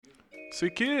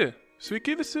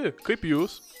Sveiki visi, kaip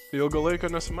jūs? Ilgą laiką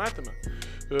nesimatėme.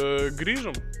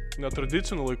 Grįžom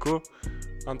netradiciniu laiku,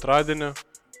 antradienį.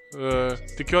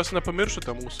 Tikiuosi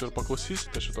nepamiršite mūsų ir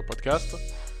paklausysite šito podcast'o,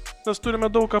 nes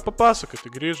turime daug ką papasakoti.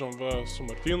 Grįžom su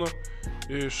Martynu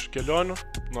iš kelionių,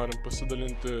 norim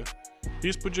pasidalinti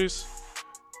įspūdžiais.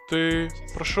 Tai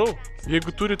prašau,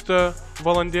 jeigu turite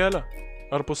valandėlę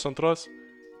ar pusantros,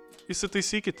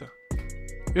 įsitaisykite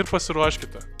ir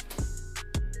pasiruoškite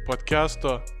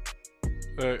podcast'o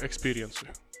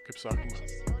experience'ui, kaip sakoma.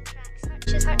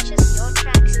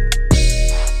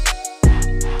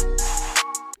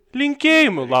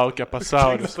 Linkėjimų laukia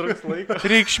pasaulis.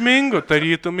 Reikšmingų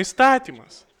tarytum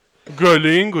įstatymas.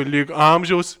 Galingų lyg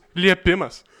amžiaus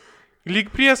liepimas. Lyg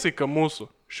priesaika mūsų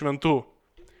šventų.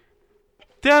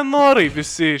 Te norai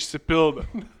visi išsipildo.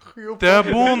 Te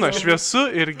būna šviesu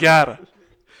ir gera.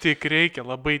 Tik reikia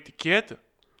labai tikėti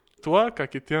tuo, ką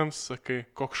kitiems sakai.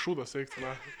 Koks šūdas eikti,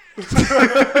 na.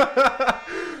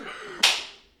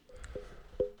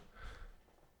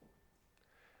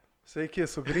 Sveiki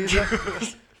sugrįžę.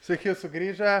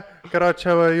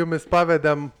 Karočią, jumis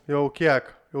pavedėm jau kiek?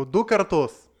 Jau 2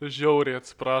 kartus. Žiauriai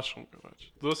atsiprašom,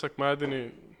 karočią. 2 sekmadieniai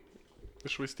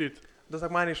išvaistyti. 2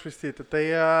 sekmadieniai išvaistyti. Tai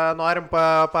norim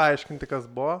paaiškinti, kas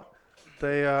buvo.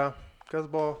 Tai kas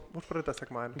buvo užpraeitą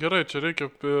sekmadienį. Gerai, čia reikia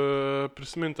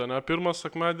prisiminti, ne? Pirmą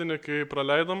sekmadienį, kai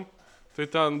praleidom, tai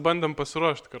ten bandėm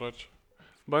pasiruošti, karočią.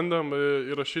 Bandėm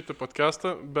įrašyti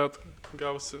podcastą, bet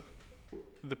gausi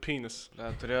the penis.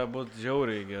 Turėjo būti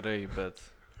žiauriai gerai, bet...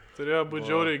 Turėjo būti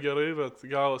žiauriai gerai, bet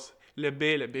gausi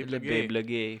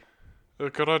blegiai.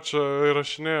 Karočią,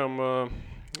 įrašinėjom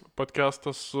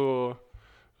podcastą su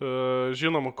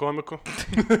žinomu komiku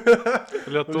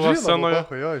Lietuvos scenoje.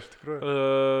 Jo, iš tikrųjų.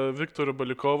 Viktoriu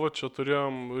Balikovu, čia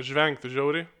turėjom žvengti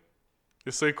žiauriai.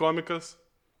 Jisai komikas,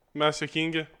 mes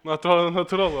juokingi.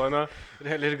 Natūralu, ne?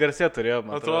 Ir garsė turėjom.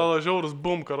 Atrodo žiaurus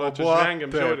bum, karočią, žvengiam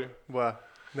žiauriai.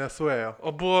 Nesuėjo. O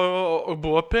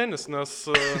buvo penis, nes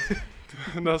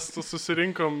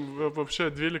susirinkom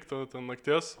apšė 12 ten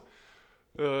nakties.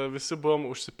 Visi buvom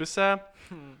užsipisę.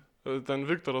 Ten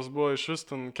Viktoras buvo iš vis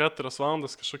ten 4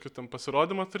 valandas kažkokį ten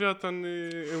pasirodymą turėjo ten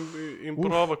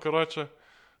improvą, karočią.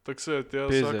 Taksi atėjo,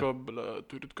 sako,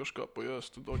 turit kažką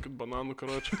pajesti, duokit bananų,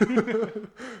 karočią.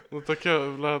 Tokie,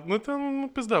 ten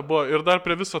pizda buvo. Ir dar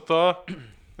prie viso to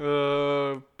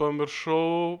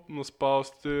pamiršau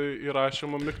nuspausti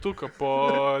įrašymo mygtuką po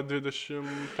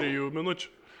 23 minučių.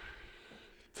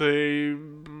 Tai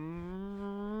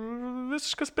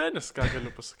visiškas penis, ką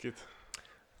galiu pasakyti.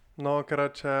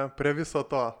 Karočią, prie viso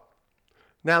to.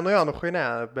 Ne,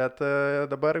 bet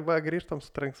dabar grįžtam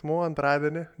su trenksmu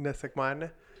antradienį,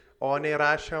 nesekmanį. O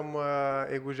neįrašėm,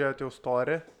 jeigu žiūrėjote jau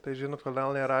story, tai žinot,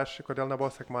 kodėl nebuvo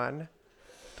sekmanį.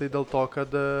 Tai dėl to, kad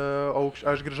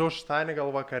aš grįžau šeštadienį gal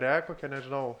vakare, kokią,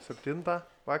 nežinau, 7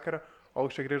 vakarą, o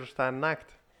aukščiai grįžau šeštadienį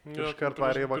naktį. Iškart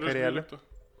varė į vakarėlį.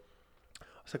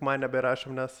 Sekmanį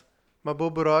neberašėm, nes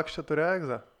Mabu Burokščia turėjo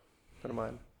egzą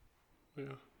pirmanį.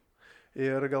 Ja.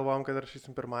 Ir galvom, kad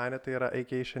rašysim pirmanį, tai yra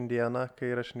AK šiandieną, kai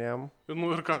rašinėjom.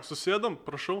 Ir ką, susėdam,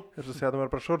 prašau? Ir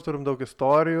turim daug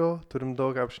istorijų, turim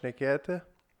daug apšnekėti.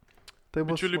 Tai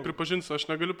bus... Bičiuliai, pripažinsiu, aš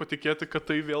negaliu patikėti, kad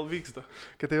tai vėl vyksta.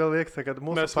 Kad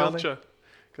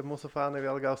mūsų fanai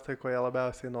vėl gaus tai, ko jie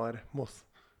labiausiai nori.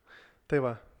 Tai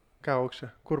va, ką aukščia,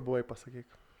 kur buvai, pasakyk.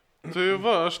 Tai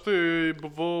va, aš tai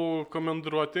buvau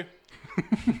komandiruoti.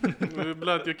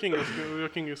 Blet,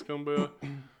 juokingai skamba.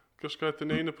 Kažką ten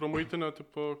eini pro muitinę,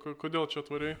 tipo, kodėl čia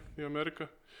atvariai į Ameriką?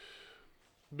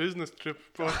 Business trip,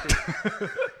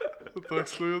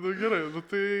 toks laidų gerai. Nu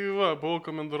tai va, buvau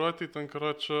komandiruoti, ten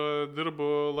karočią dirbu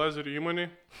lazerių įmoniai,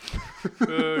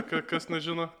 kas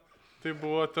nežino. Tai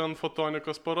buvo ten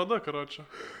fotonikos paroda, karočią.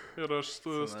 Ir aš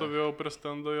stovėjau prie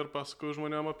stendo ir pasakojau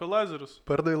žmonėm apie lazerius.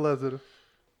 Pardai lazerių.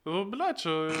 Ble,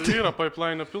 čia yra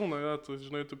pipeline pilna, ja, tu,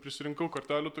 žinai, tu prisirinkau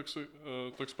kortelių,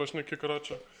 toks pašneki,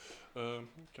 karočią.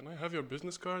 Can I have your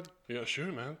business card? Yeah,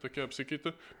 sure, man. Tokie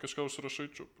apsikeiti, kažką užsirašai,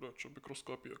 čia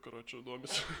mikroskopija, karočią,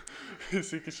 duomis.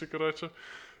 Įsikiši, karočią.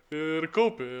 Ir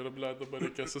kaupi, ir, ble, dabar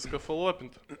reikės viską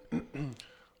followupinti.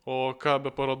 O ką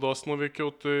be parodos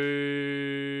nuveikiau,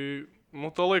 tai...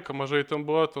 tą laiką mažai ten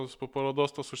buvo, po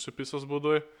parodos tas užsipisęs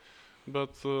būdui.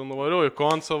 Bet nuvariau į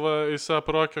Koncovą, į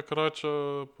Seprokę, karočią,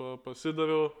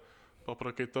 pasidaviau,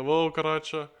 paprakaitavau,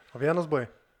 karočią. O vienas buvai?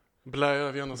 Ble,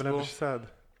 vienas buvau. Išsėd.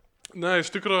 Ne,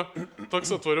 iš tikro, toks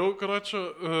atvariau, karočią,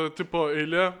 tipo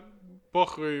eilė,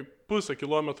 pohai 0,5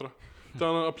 kilometro.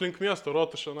 Ten aplink miestą,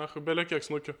 rotušę, belė kiek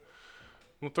snukė.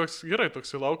 Toks gerai,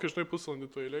 toks įlaukia, žinai, pusvalandį,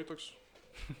 tu eiliai toks.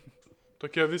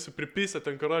 Tokie visi pripysę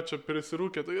ten, karočią,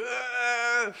 prisirūkė, tai...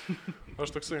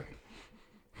 Aš toksai.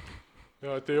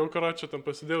 Jo, atėjau, karočią, ten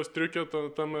pasidėjau striukę,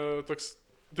 tam toks,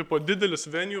 tipo, didelis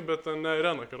venue, bet ten ne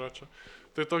arena, karočią.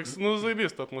 Tai toks,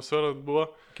 zaibys, ta atmosfera buvo.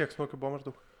 Kiek smokių buvo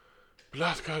maždaug?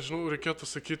 Blet, ką, žinau, reikėtų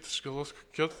sakyti, iš galos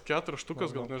 4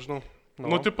 štukas, gal nežinau. No.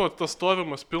 Nu, tipo, tas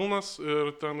stovimas pilnas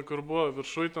ir ten, kur buvo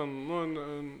viršui, ten,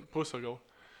 pusė gal.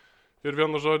 Ir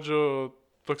vienu žodžiu,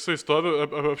 toksai stovi,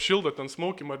 apšilda, ten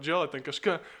smoky, margėlą, ten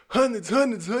kažką,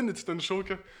 Hanits, ten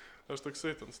šaukia. Aš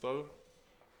toksai ten stoviu.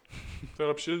 Tai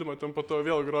yra apšildymą, ten po to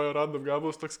vėl grojo Radov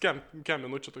gabalus, toks kem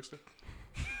minučių toksai.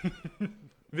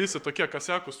 Visi tokie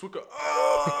kasekų suka,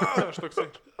 aš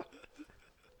toksai.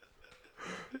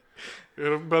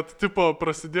 Bet, tipo,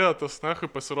 prasidėjo tas, nahui,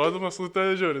 pasirodymas,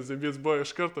 tai žiūrės, Zaibys buvo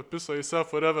iš karto piso į Save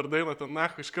Forever dainą, ten,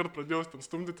 nahui, iš karto pradėjau ten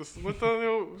stumdytis, ten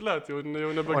jau, blet, jau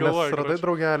nebegalvoju. O nes radai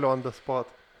draugelio on the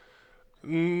spot?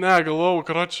 Ne, galvojau,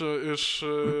 karočią,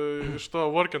 iš to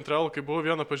Work and Travel, kai buvau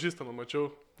vieną pažįstamą,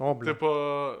 mačiau. O, blet. Tipo,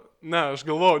 ne, aš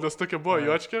galvojau, nes tokia buvo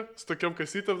jočkė, su tokiam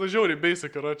kasytėm, tai žiauriai basic,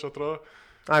 karočią, atrodo.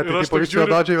 Ai, tai tipo visi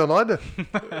juododžiai vienodi?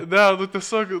 Ne,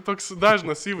 tiesiog toks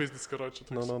dažnas įvaizdis, karočią.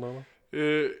 No.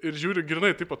 Ir žiūriu, grinai,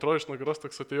 taip atrodo, iš nugaros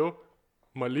toks atėjau,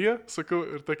 Malija, sakau,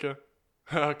 ir tokia,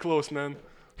 close man.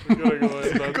 Gerai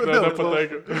galvoju,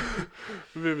 nepataikiau.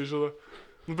 Vivi, žinau.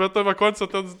 Bet tame konce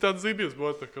ten Zaibys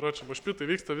buvo, tai, karočią, mašpitai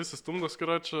vyksta, visi stumdas,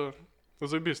 karočią,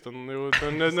 Zaibys, ten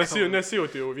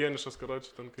nesijauti jau vienišas,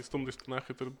 karočią, ten, kai stumdais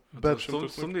tunahai, tai... Bet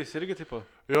stumdais irgi, tipo?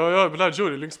 Jo, ble,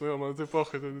 žiūri, linksmai, man tai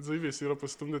pohai, ten Zaibys yra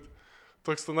pastumdyti.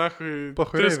 Toks tunahai,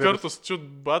 3 kartus čiut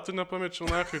batų nepamečiau,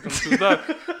 nahai, ten pizda.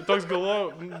 Toks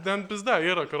galvoju, ten pizda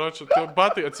yra, karočią, tie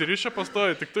batai atsirišę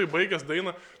pastoja, tik tai baigęs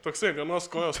dainą, toksai vienos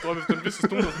kojos stovi, ten visi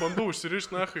stumdas bandau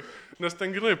užsirišti, nahai, nes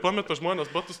ten grinai pameta žmonės,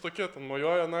 batus tokie, ten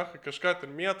mojoja, nahai, kažką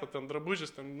ten mėta, ten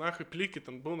drabužis, ten, nahai, plyki,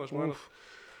 ten būna žmonės.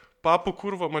 Papų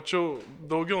kurvą mačiau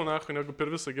daugiau, nahai, negu per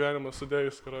visą gyvenimą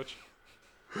sudėjus, karočią.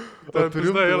 Tai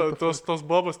pizda yra, tos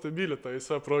bobas stabilita,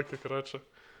 įsa prokė, karočią.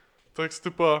 Toks,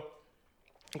 tipo...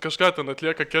 Kažką ten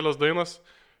atlieka kelios dainos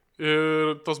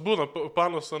ir tas būna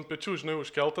panas ant pečių, žinai,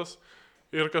 užkeltas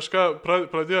ir kažką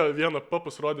pradėjo vieną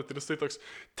papus rodyti ir jisai toks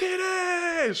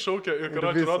Tyrei! Šaukia ir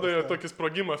karočią rodo tokį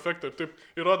sprogimo efektą ir taip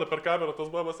įrodo per kamerą tas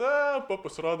babas,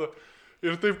 papus rodo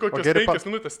ir taip kokios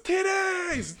 5 minutės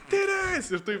Tyreis!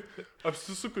 Ir taip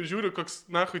apsisuku, žiūriu,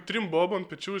 koks, nahui, 3 bobų ant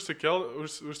pečių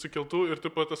užsikeltų ir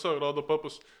taip tiesiog rodo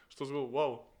papus. Aš tas galvoju,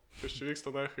 wow. Kas čia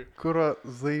vyksta, nahai? Kur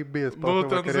Zaibys?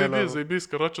 Ten Zaibys,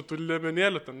 karočią, turi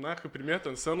lemenėlį, ten, nahai,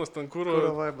 primėti ant scenos, ten, kur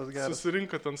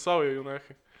susirinka ten savo jau,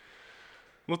 nahai.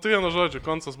 Tai vieno žodžio,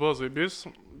 koncas buvo Zaibys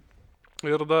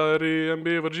ir dar į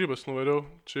NBA varžybas nuvariau.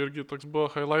 Čia irgi toks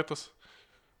buvo highlightas.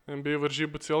 NBA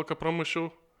varžybų cielką pramušiau.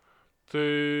 Tai,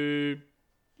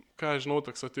 ką žinau,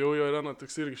 toks atėjau į areną,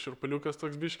 toks irgi širpaliukas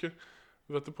toks biški.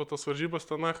 Bet po tos varžybos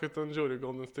ten, nahai, ten žiauriai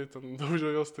Golden State, ten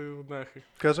daužio jos, tai nahai.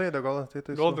 Ką žaidė Golden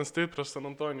State? Golden State prieš San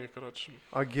Antonijų, karočią.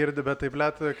 O girdi, bet taip,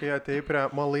 blėt, kai atėjai prie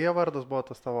Malija vardas buvo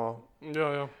tas tavo.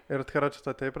 Jo. Ir karočią,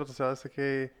 tu atėjai prie tas jau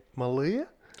sakėjai Malija?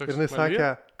 Ir jis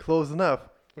sakė, close enough.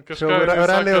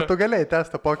 Realiai jau tu galėjai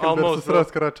testą pokalbį ir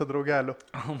susiras, karočią, draugelių.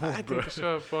 Ai, tai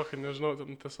kažką, pohai, nežinau,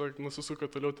 ten tiesiog nusisuko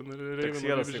toliau, ten reivina. Toks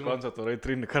vienas į koncertą,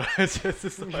 Raitrinį karočią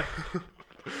atsisakė.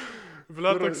 Ble,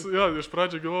 toks, jo, iš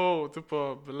pradžio galvojau, tipo,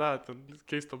 ble, ten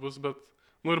keista bus, bet,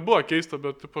 ir buvo keista,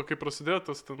 bet, tipo, kai prasidėjo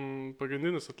tas ten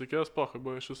pagrindinis atlikėjas, pohai,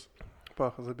 buvo iš vis.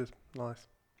 Pohai, Zaibys, nice.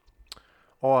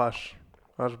 O aš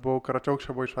buvau,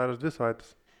 karočiaukščia buvau išvaręs 2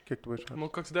 savaitės. Kiek tu buvai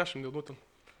išvaręs? Koks 10 dienų ten.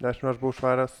 10 aš buvau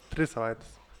išvaręs 3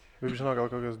 savaitės. Kaip žinau,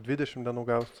 gal kokios 20 dienų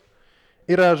gaus.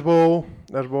 Ir aš buvau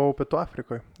Pietų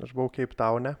Afrikoje, aš buvau Cape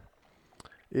Town'e.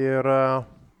 Ir...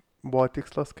 buvo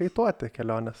tikslas skaituoti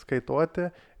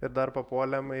ir dar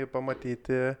papuolėm į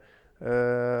pamatyti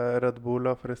Red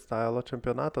Bull'o freestyle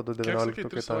čempionatą 2019. Kiek sakai,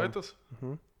 3 savaitės?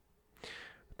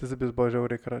 Tai Zaibys buvo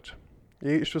žiauriai, karočią.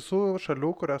 Iš visų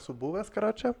šalių, kur esu buvęs,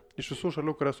 karočią,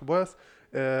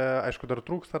 aišku, dar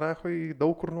trūksta, nahoi,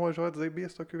 daug kur nuvažiuoti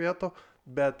Zaibys tokių vietų,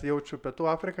 bet jaučiu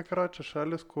Pietų Afriką, karočią,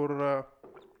 šalis, kur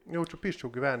jaučiu piščiau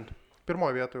gyventi.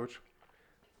 Pirmoje vietoje jaučiu.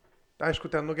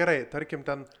 Aišku, ten, gerai, tarkim,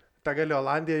 ten ta gali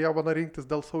Olandija jo mano rinktis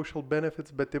dėl social benefits,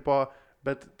 bet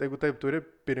jeigu taip turi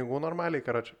pinigų normaliai,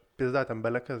 karočią, pizda, ten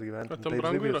belekas gyventi. Ten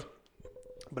brangu yra?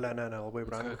 Ble, ne, labai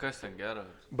brangu. Kas ten gera?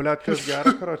 Ble, kas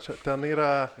gera, karočią, ten yra...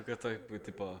 Kad tai,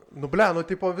 tipo...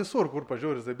 tipo visur, kur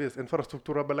pažiūri Zaibys,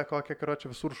 infrastruktūra bele kokia,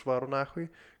 karočią, visur švaru, nahui,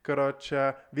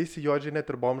 karočią, visi jodžiai, net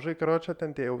ir bomžai, karočią,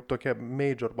 ten tie jau tokie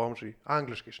major bomžai,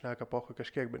 angliškai šneka pohai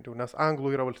kažkiek bent jau, nes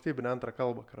anglų yra valstybinė antra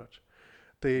kalba, karočią.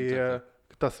 Tai...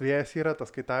 tas vėjas yra, tas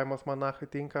kaitavimas man nahai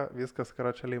tinka, viskas,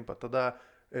 karočią, limpa. Tada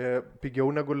pigiau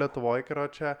negu Lietuvoje,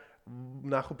 karočią,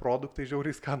 nahu produktai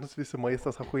žiauriai skanus, visi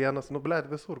maistas, ahujenas, nu, blėt,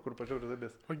 visur, kur pažiūrė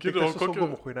zabis. O Giri,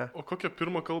 o kokią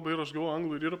pirmą kalbą yra, aš galvoju,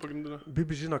 anglų ir yra pagrindinė?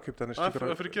 Bibi žino, kaip ten iš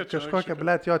tikrųjų. Afrikiečiai. Kažkokia,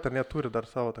 blėt, jo, ten jie turi dar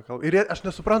savo tą kalbą. Ir aš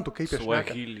nesuprantu, kaip jie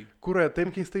šneka. Kur jie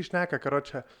taip keistai šneka,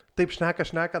 karočią. Taip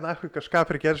šneka, nahui, kažką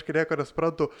afrikietiškai nieko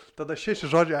nesuprantu. Tada 6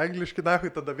 žodžiai angliški, nahui,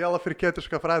 tada vėl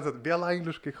afrikietiška frazė, vėl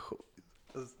angliškai.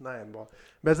 Na, buvo.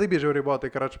 Bet Zaibį žiauriai buvo,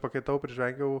 tai karočią pakaitau,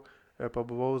 prižvengiau,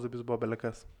 pabuvau, Zaibis buvo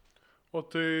belekas. O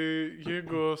tai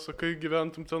jeigu, sakai,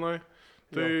 gyventum tenai,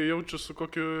 tai jaučiu su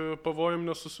kokiu pavojum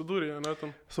nesusidūrė, ne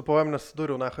tam? Su pavojum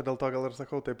nesusidūriau, nahui, dėl to gal ir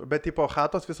sakau taip. Bet tipo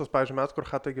chatos visos, pavyzdžiui, mes, kur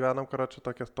chatai gyvenam, karočią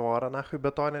tokia stora, nahui,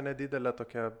 betonė nedidelė,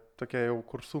 tokia jau,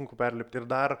 kur sunku perlipti.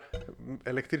 Ir dar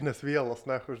elektrinės vielos,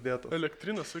 nahui, uždėtos.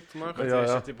 Elektrinės, sakytum, nahui. Jo,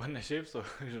 jo. Taip, ne šiaip su.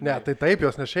 Ne, tai taip,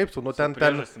 jos ne šiaip su. Nu, ten,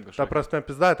 ta prasme,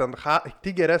 pizda, ten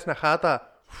tik geresnė chata.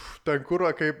 Ten kur,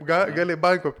 kaip gali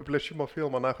banko apiplėšimo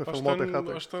filmą, nahui, filmuotai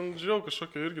chatai. Aš ten žiūrėjau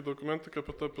kažkokią irgi dokumentiką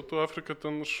apie tą Pietų Afriką,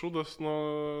 ten šūdas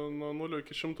nuo 0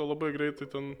 iki 100 labai greitai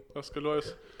ten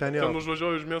eskaliuojasi. Ten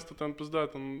užvažiuoju iš miesto, ten pizda,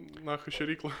 ten nahui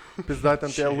šeryklą. Pizda,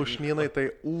 ten tie lušnynai, tai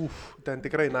ten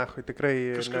tikrai nahui, tikrai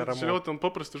neramu. Žiūrėjau, ten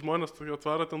paprasti žmonės, tai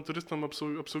atvara, ten turistam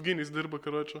apsauginiais dirba,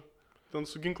 karočią. Ten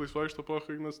su ginklais vaikšto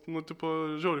pohai, nes, nu, tipo,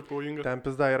 žiauriai pavojinga. Ten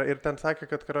pizda yra. Ir ten sakė,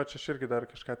 kad, karočią, aš irgi dar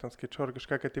kažką ten skaičiau, ar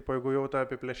kažką, kad, tipo, jeigu jau tą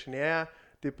apiplėšinėja,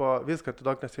 tipo, viską, tu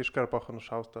daug nesi iškart poho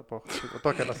nušausta, poho.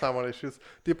 Tokia nesąmonė iš vis.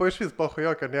 Tipo, iš vis poho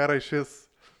jokio nėra iš vis.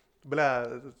 Ble,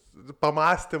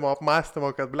 pamastymo, apmastymo,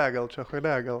 kad, ble, gal čia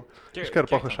huile, gal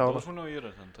iškart poho šauna. Aš manau,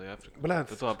 yra ten toje Afrikoje. Ble,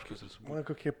 man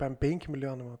kokie 5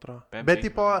 milijonų, man atrodo. Bet,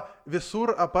 tipo,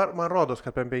 visur apart, man rodos,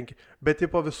 kad 5. Bet,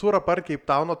 tipo, visur apart Cape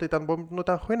Towno, tai ten buvo, nu,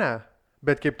 ten huine.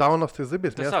 Bet Cape Townas tai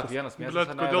Zaibis miestas. Tiesiog vienas miestas,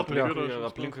 kodėl tai yra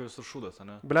aplinkui visur šūdas,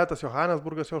 ne? Bletas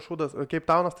Johannesburgas jo šūdas, Cape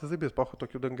Townas tai Zaibis, poho,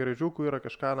 tokių dangarežiukų yra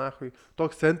kažką, nahui.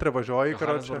 Toks centre važiuoji,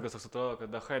 karočią. Johannesburgas toks atrodo,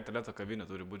 kad dahai interneto kavinė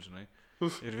turi būti, žinai.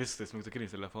 Ir visi tais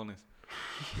mygtukiniais telefonais.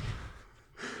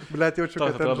 Blet, jaučiu,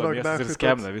 kad ten, žinok, nahui. Ir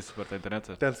skemina visi per tą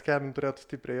internetą. Ten skemin turėtų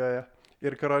stipriai joje.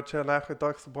 Ir, karočią, nahui,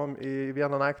 toks buvom į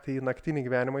vieną naktį, į naktinį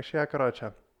gyvenimą išėję,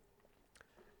 karočią.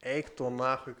 Eik tu,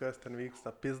 nahui, kas ten vyksta.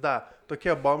 Pizda.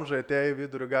 Tokie bomžai atėjo į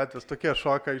vidurių gatvės, tokie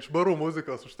šoka, iš barų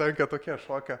muzikos užtenka tokie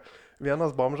šoka. Vienas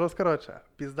bomžas, karočią.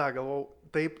 Pizda, galvau,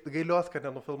 taip gailios, kad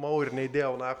nenufilmau ir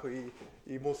neįdėjau, nahui,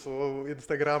 į mūsų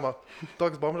Instagramą.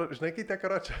 Toks bomžas, žinai, kai tie,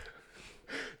 karočią,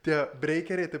 tie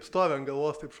breakeriai taip stovi ant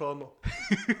galvos, taip šonu.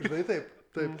 Žinai, taip.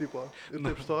 Taip, tipo. Ir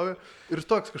taip stovi. Ir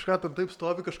toks kažką ten taip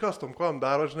stovi, kažkas tom kojom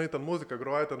daro, žinai, ten muzika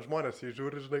groja, ten žmonės jį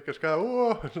žiūri, žinai, kažką,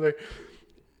 žinai.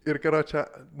 Ir, karočią,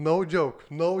 no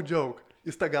joke.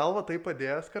 Jis tą galvą taip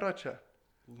padėjęs, karočią.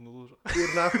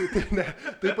 Ir, nahui,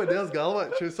 tai padėjęs galvą,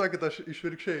 čia jūs sakėt, aš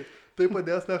išvirkščiai. Tai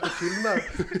padėjęs, nahui, čilina.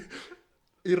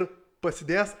 Ir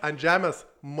pasidėjęs ant žemės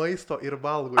maisto ir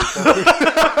valgo.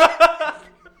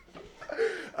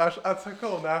 Aš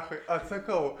atsakau, nahui.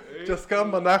 Čia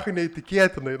skamba, nahui,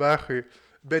 neįtikėtinai, nahui.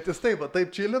 Bet jis taip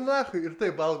čilina, nahui, ir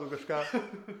taip valgo kažką.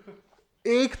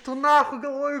 Eik tu, nahu,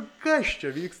 galvoju, kas čia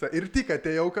vyksta. Ir tik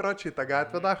atėjau, karočiai, tą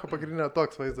gatvę, nahu, pagrindinė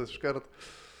toks vaizdas iškart.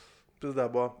 Pizda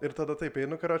buvo. Ir tada taip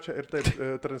einu, karočiai, ir taip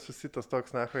transvisitas toks,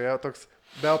 nahu, jau toks,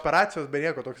 be operacijos, be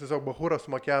nieko, toks tiesiog bahūras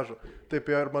su makiažu. Taip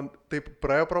ir man, taip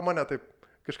praėjo pro mane, taip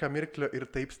kažką mirklio ir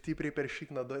taip stipriai per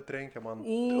šikną trenkė man.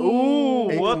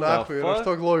 Eik tu, nahu, ir aš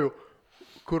to galvoju,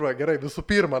 kurva, gerai, visų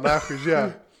pirma, nahu,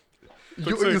 žiūrėk.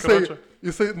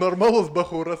 Jisai normalus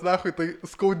bahūras, nahui, tai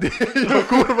skaudėjo,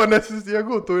 kurva, nes jis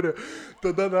jėgų turi.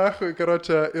 Tada, nahui,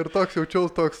 karočią, ir toks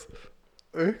jaučiaus toks,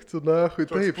 eik tu, nahui,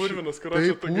 taip. Toks purvinas,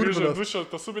 karočią, ta grįžo dušą,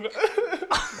 ta subinė.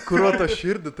 Kurva tą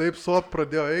širdį, taip sop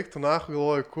pradėjo eikti, nahui,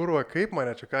 galvoju, kurva, kaip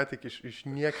mane čia ką tik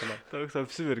išniekina. Toks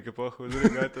apsivirkė, pohu,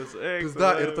 žiūrėgatės, eik. Pizda,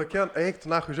 ir tokia, eik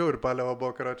tu, nahui, žiauri paliava buvo,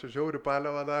 karočią, žiauri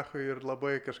paliava, nahui, ir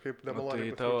labai kažkaip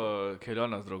nemaloniai. Tai tavo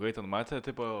kelionės draugai ten matė,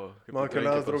 tipo... Mano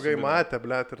kelionės draugai matė,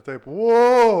 blėt, ir taip,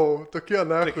 wow, tokie,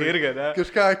 nahui. Tokie irgi, ne?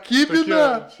 Kažką kibina.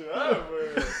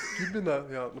 Kibina,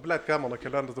 jo, nu, blėt, ką mano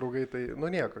kelionės draugai, tai,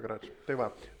 nu, nieko, karočią. Tai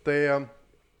va, tai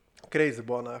crazy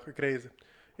buvo, nahui, crazy.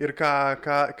 Ir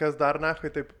kas dar, nahui,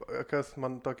 taip, kas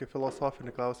man tokį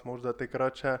filosofinį klausimą užduoda, tai,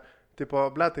 karočią, tipo,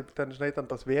 blėt, taip, ten, žinai, ten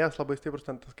tas vėjas labai stiprus,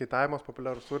 ten tas kaitavimas,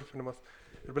 populiarus surfinimas.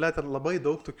 Ir, blėt, ten labai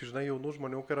daug tokių, žinai, jaunų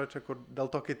žmonių, karočią, kur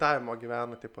dėl to kaitavimo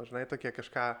gyvena, tipo, žinai, tokie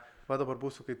kažką, va dabar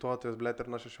būsiu kaituotojas, blėt,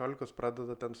 ir nuo 16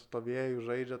 pradeda ten su to vėju,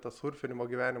 žaidžia tą surfinimo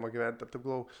gyvenimą gyventi. Ir taip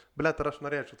galvoju, blėt, ar aš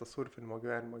norėčiau tą surfinimo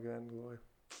gyvenimą gyventi, galvoju.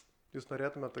 Jūs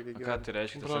norėtumėte tokį gyvenimą? Ką tai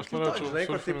reiškia? Aš norėčiau žinai,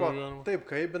 kur tipo, taip,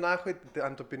 kaip nahui,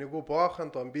 ant tų pinigų poch,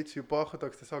 ant tų ambicijų poch,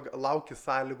 toks tiesiog lauki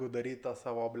sąlygų daryti tą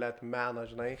savo, blėt, meną,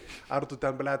 žinai. Ar tu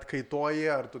ten, blėt, kaituoji,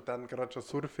 ar tu ten, karočią,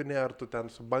 surfini, ar tu ten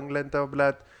su banglente,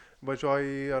 blėt,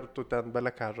 važiuoji, ar tu ten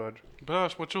beleką, žodžiu. Be,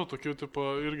 aš mačiau tokių, tipo,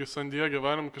 irgi San Diege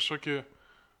varėm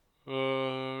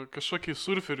kažkokį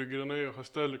surferių grinai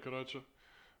hostelį, karočią.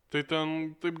 Tai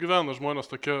ten taip gyvena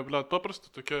žmonės tokie, blėt, paprasti,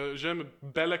 tokie žemi,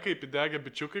 bele kaip įdegę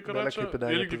bičiukai, karočią,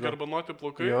 ilgi garbanoti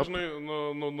plaukai, žinai,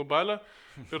 nubalę.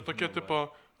 Ir tokie,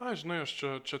 tipo, žinai, aš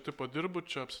čia tipo dirbu,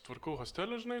 čia apsitvarkau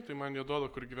hostelį, žinai, tai man jie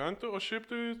duoda kur gyventi, o šiaip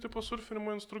tai, tipo,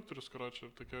 surfinimo instruktorius, karočią,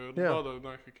 ir tokie, ir duoda,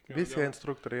 na, kiekvieną. Visi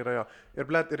instruktoriai yra jo.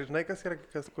 Ir, blėt, ir žinai, kas yra,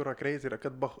 kas kur crazy yra,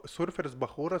 kad surferis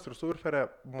bachūras ir surferė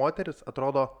moteris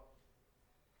atrodo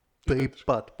taip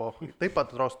pat pohui. Taip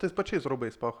pat atrodo, tais pačiais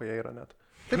rūbais pohui jie yra net.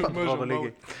 Taip pat atrodo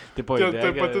lygiai. Taip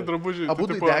pat drabužiai. Abu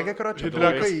įdegę, karočią,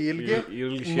 plaukai ilgi,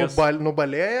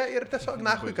 nubalėja ir tiesiog,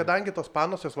 nahui, kadangi tos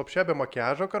panosios vapšė be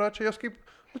makiažo, karočią, jos kaip,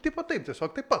 tipo taip,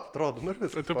 tiesiog taip pat atrodo, nu ir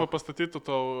viskas. Taip pat pastatytų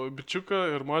tau bičiuką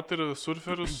ir moterį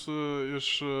surferius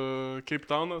iš Cape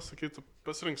Towną, sakytų,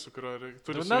 pasirinksiu, kurio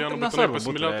turi su vienu būtinai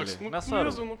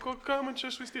pasimiliauti. Nu, ką man čia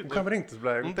išvaistyti? Kam rinktis,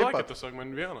 blė? Nu, duokit tiesiog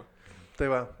man vieną. Tai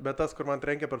va, bet tas, kur man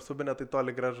trenkė per subinę, tai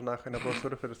toli gražu, nahui, nebuvo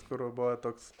surferis, kur buvo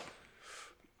toks...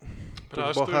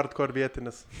 Buvo hardcore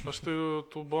vietinis. Aš tai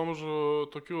tų bomžų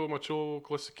tokių mačiau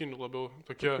klasikinių labiau.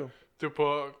 Tokie, tipo,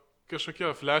 kažkokie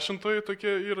flashintojai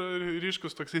tokie ir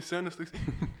ryškus, toksai senis, toksai.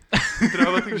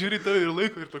 Treba tik žiūri tave ir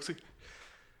laiko ir toksai.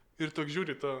 Ir toks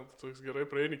žiūri tą, toks gerai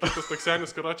praeini, kitas toks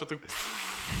senis karačia,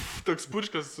 toks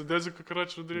purškas su deziku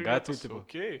karačiu daryti. Gatvė, tipo.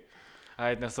 Okay.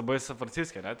 Ai, nes labai San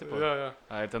Franciske, ne, tipo? Ja.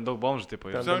 Ai, ten daug bomžų,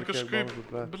 tipo. Ten kažkaip,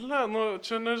 ble, nu,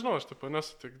 čia nežinau, aš tipo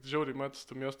nesu tiek žiauriai matęs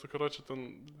tų miestų, karočią, ten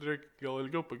reikia gal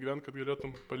ilgiau pagyventi, kad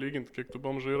galėtum palyginti, kiek tų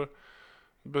bomžų yra.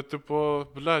 Bet, tipo,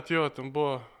 ble, jo, ten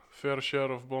buvo fair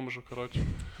share of bomžų, karočią.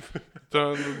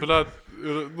 Ten, ble,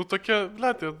 ir, nu, tokie,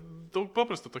 ble, tie daug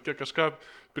paprasta, tokie kažką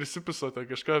prisipisote,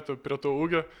 kažką prie to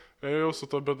ūgio, ėjau su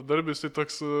to bedarbiu, jisai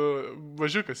toks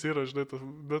važiukas yra, žinai, tas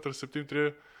 1,73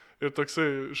 m. Ir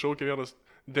toksai šaukė vienas,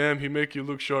 damn, he make you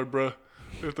look short, bro.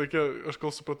 Ir tokia, aš kol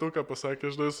supratau, ką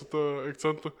pasakė, žinai, su to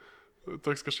akcentu,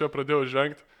 toks kažką pradėjau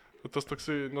žvengti. Ir tas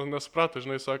toksai, nesuprato,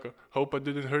 žinai, sako, hope I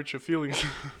didn't hurt your feelings.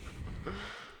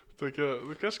 Tokia,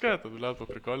 kažką, tad, liato,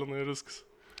 prikolina ir viskas.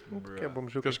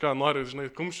 Kažką nori, žinai,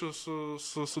 kumščius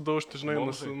sudaužti, žinai,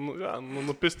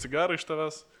 nupist cigarą iš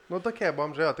tavęs. Nu, tokie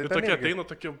bomžai, tai ir tokie ateina,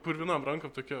 tokie purvinam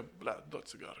rankom, tokie, ble, duot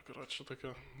cigarą, karočią,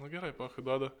 tokie, nu gerai, pachai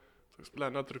duoda. Toks, ble,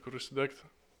 neturi kur užsidegti.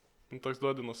 Toks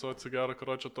duodi nuo savo cigarą,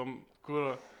 karočią, tom,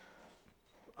 kur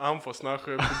amfos,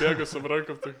 nahai, apibėga su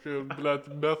rankom, tokį, ble,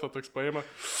 betą toks paima.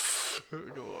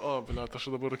 O, ble, aš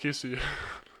dabar rūkysiu jį.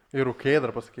 Ir rūkiai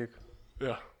dar pasakyk.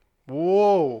 Ja.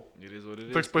 Wow.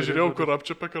 Toks pažiūrėjau, kur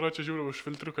apčiapė, karočią, žiūriu, už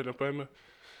filtriuką nepaėmė.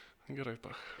 Gerai,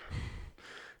 pach.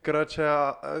 Karočią,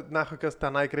 nahai, kas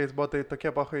tenai kreis buvo, tai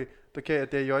tokie, pachai, tokie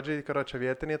tie jodžiai, karočią,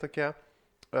 vietiniai tokie.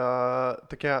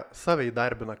 Tokie save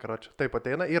įdarbina, karočią. Taip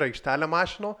ateina, yra aikštelė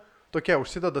mašinų, tokie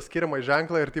užsideda skiriamą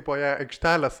ženklą ir tipo jie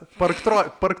aikštelės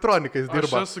parktronikais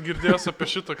dirba. Aš esu girdėjęs apie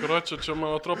šitą, karočią, čia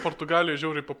man atrodo Portugalijoje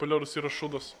žiauriai populiarus yra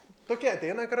šūdas. Tokie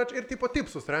ateina, karočią, ir tipo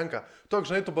tipsus renka. Toks,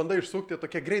 žinai, tu bandai išsukti,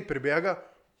 tokie greit pribėga.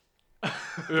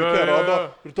 Tokie rodo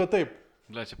ir tu taip.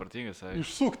 Ble, čia partingas, ai.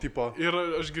 Išsuk, tipo. Ir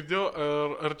aš girdėjau,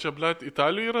 ar čia, ble,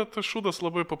 Italijoje yra tas šūdas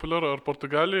labai populiaru, ar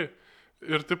Portugalijai.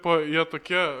 Ir, tipo, jie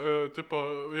tokie, tipo,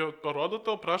 jie parodo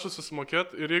tau, prašo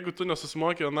susimokėti ir jeigu tu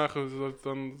nesusimokė, na,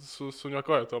 ten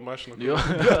suniokoja tavo mašiną. Jo,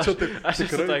 aš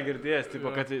esu tą girdėjęs, tipo,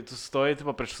 kad tu stoji,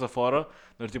 tipo, prieš šviesoforo,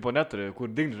 ir, tipo, neturi,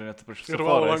 kur dingti, net prieš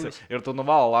šviesoforo. Ir tu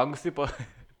nuvalo langus, tipo,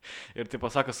 ir, tipo,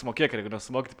 sako, sumokėk, ir jeigu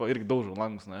nesumokė, tipo, irgi daužau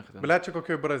langus, na. Ble, čia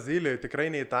kokioje Brazilijoje,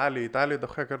 tikrai ne Italijoje. Italijoje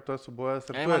daug kartų esu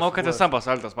buvęs. Manau, kad visam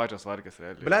pasaulyje tas pačios varkės,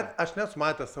 realiai. Ble, aš nesu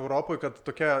matęs Europoje, kad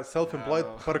tokie self-employed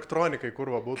parktronikai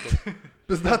kurva būtų.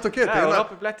 Pizda tokie, tai yra.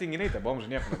 Europoje, ble, tinginiai, tai bomžai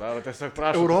nieko nedaro, tiesiog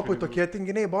prašau. Europoje tokie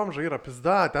tinginiai bomžai yra,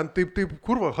 pizda, ten taip,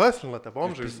 kurva, haslina, tai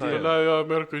bomžai. Ble, jo,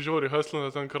 Amerikai žiauriai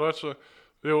haslina, ten, karočią,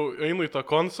 jau einu į tą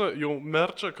koncą, jau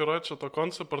merčia, karočią, to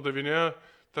koncą pardavinėja.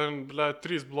 Ten, ble,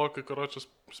 3 blokai, karočią,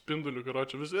 spindulių,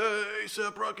 karočią, visi, hey,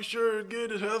 Sepp Rocky shirt,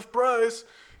 get it, half price.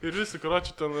 Ir visi,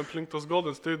 karočią, ten aplink tas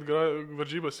Golden State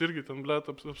varžybas irgi, ten, ble,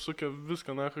 apsukę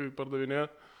viską, nahai, pardavinėja.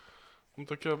 Nu,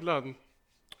 tokie, ble.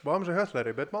 Bomžai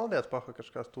hasleriai, bet maldės, paha,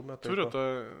 kažkas tų metų. Turiu tą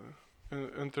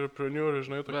entrepreneurį,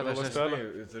 žinai, tokią lastelę.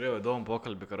 Aš turėjau įdomų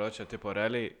pokalbį, karočią, tipo,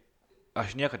 realiai,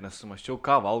 aš niekad nesumaščiau,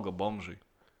 ką valgo bomžai.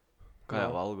 Ką jie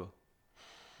valgo.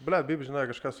 Ble, bib, žinai,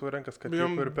 kažkas surenkas, kad jie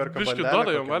ir perka bandelę. Biškį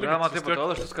duoda jam valgyti. Man taip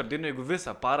atrodo, aš tų skardinių, jeigu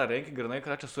visą parą renki, grinai,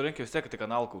 karočią, surenki, vis tiek tik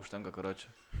alko užtenka, karočią.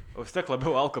 O vis tiek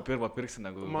labiau alko pirmą pirksi,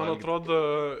 negu man atrodo,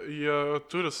 jie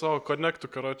turi savo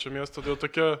konektų, karočią, miestą. Jau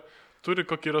tokie, turi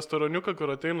kokį restoraniuką,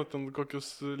 kur ateina, ten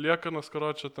kokius liekanas,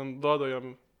 karočią, ten duoda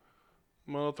jam.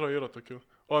 Man atrodo, yra tokių.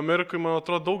 O Amerikai, man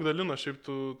atrodo, daug dalina šiaip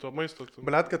to maisto.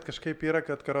 Blet, kad kažkaip yra,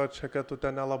 kad, karočią, kad tu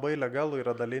ten nelabai legalų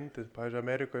yra dalinti. Pavyzdžiui,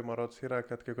 Amerikoje, marots, yra,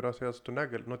 kad kai kurios vietos tu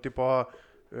negali. Nu, tipo,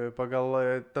 pagal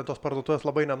ten tos parduotuvės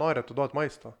labai nenori atiduoti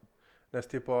maisto. Nes,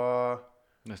 tipo...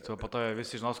 Nes tu po to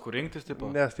visi žinos, kur rinktis, tipo.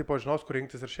 Nes, tipo, žinos, kur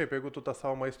rinktis ir šiaip, jeigu tu tą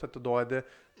savo maistą atiduodi,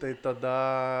 tai tada,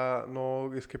 nu,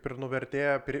 jis kaip ir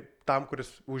nuvertėja tam,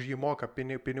 kuris už jį moka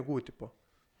pinigų, tipo.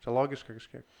 Čia logiška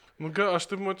kažkiek. Nu, aš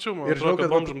taip mačiau, man ir žinau, atrodo,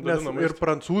 kad bomžam dalina maistą. Ir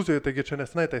Prancūzijoje, taigi čia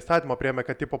nesenai tai įstatymą priėmė,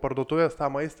 kad tipo parduotuvės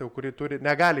tą maistą, kurį turi,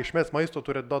 negali išmest maisto,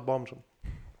 turi duoti bomžam.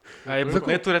 Ai,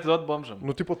 būtinai turi atiduoti bomžam.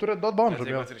 Nu, tipo, turi duoti bomžam.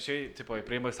 Jeigu atvirkščiai, tipo,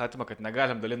 priima įstatymą, kad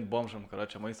negalim dalinti bomžam,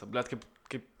 karočią maistą. Blet,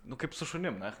 kaip su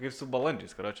šunim, ne? Kaip su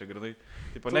balandžiais, karočią, grinai.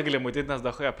 Tipo, negali matyti, nes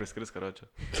dahoje priskris, karočią.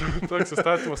 Toks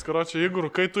įstatymas, karočią, jeigu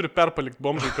rūkai turi perpalikti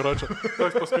bomžai, karočią.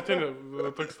 Toks paskutinė,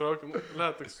 toks traukim. Ne,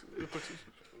 toks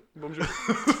bomžai.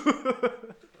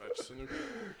 Ačiū, seniuk.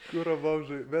 Kūro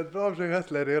bomžai. Bet bomžai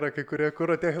hasleriai yra kai kurie,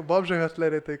 kūro tie bomžai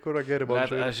hasleriai, tai kūro geri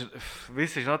bomžai.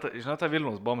 Visi žinota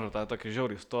Vilniaus bomžą, tą tokį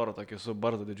žiaurį storą, tokį su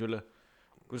barzda didžiulė.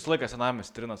 Kuris laikas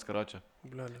senamis trinas, karočią.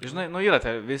 Žinai, nu yra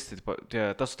tie visi,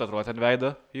 tas su tatuiruote ant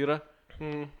veido yra.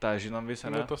 Ta žinom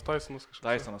visą, ne? Nu, tas Tysonas kažkoks.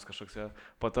 Tysonas kažkoks, ja.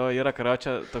 Po to yra,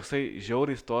 karočią, toksai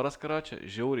žiauriai storas, karočią,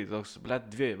 žiauriai, toks, blet,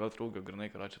 2 metrų ūgio, grinai,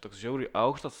 karočią, toks žiauriai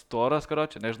aukštas, storas,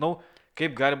 karočią, nežinau,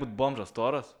 kaip gali būti bomžas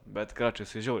storas, bet, karočią,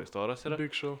 jis žiauriai storas yra.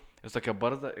 Big show. Jis tokia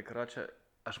barzda, ir, karočią,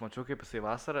 aš mačiau, kaip jisai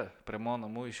vasarą prie mano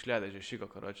namų išledė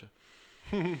žešyko, karočią.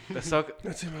 Tiesiog...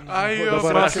 Ai, jo,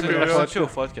 aš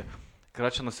mačiau fotkę.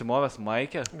 Karočią, nusimovęs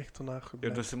maikę ir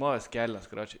Ir nusimovęs kelnes,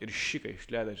 karočią, ir šykai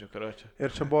išledėdžio, karočią.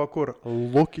 čia buvo kur?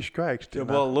 Lukiškių aikštė. Tai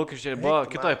buvo Lukiškiai, buvo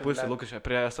kitoje pusėje Lukiškiai,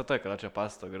 prie ST, karočią,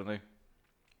 pastato, grinai.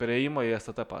 Prieimo į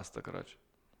ST pastatą, karočią.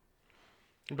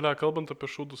 Ble, kalbant apie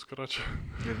šūdus, karočią.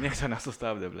 Ir niekas jo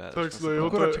nesustabdė, ble. Toks, Aš jau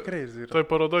Kur čia crazy yra? Tai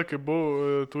parodoj, kai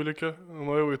buvau Tūlikė,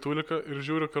 nuėjau į Tūliką ir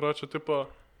žiūriu, karočią, tipo,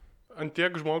 ant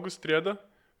tiek žmogus trėda,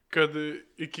 kad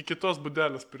iki kitos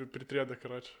budelės pritrėda,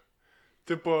 karočią.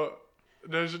 Tipo,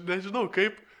 nežinau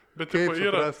kaip, bet tipo,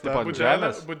 yra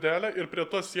budelė ir prie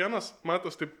tos sienos,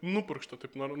 matos, taip nupurkšta,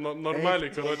 taip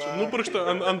normaliai, karočią. Nupurkšta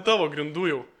ant tavo grindų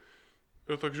jau.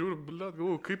 Ir toks žiūriu, blėt,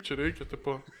 galvoju, kaip čia reikia,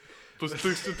 tipo. Tu,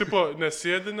 tipo,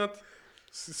 nesėdi net,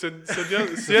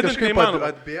 sėdint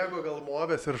neįmanoma. Atbėgo gal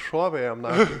movės ir šovė jam,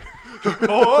 na.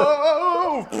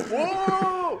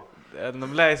 Nu,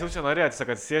 ble, jis jau čia norėjo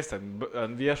tiesiog atsisėsti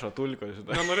ant viešo Tūliko,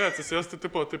 žinai. Nenorėjo atsisėsti,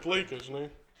 tipo, taip laikė, žinai.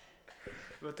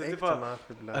 Bet tai, tipo,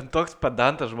 ant toks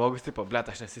pedantas žmogus, tipo, ble,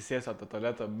 aš nesisėsiu ant to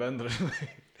tualeto bendro, žinai.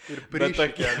 Ir bet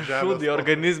tokie šūdai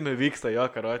organizme vyksta jo,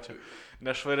 karočią.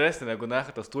 Nešvaresnė negu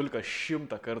nehatas Tūlikas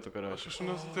 100 kartų, karočią. Aš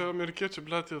žinau, tai amerikiečiai,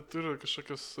 ble, jie turi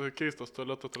kažkokias keistas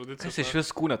tualeto tradicijas. Jis iš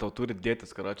vis kūnė tau turi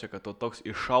dėtis, karočią, kad tau toks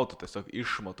iššautų, tiesiog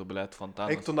išmatų, ble,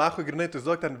 fontanas. Eik tu nahu, grinai, tu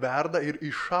įsivaizduok, ten verda ir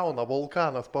iššauna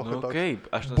vulkanas, Nu kaip,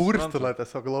 aš burstina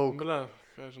tiesiog lauk. Ble,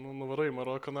 ką žinau, nuvarai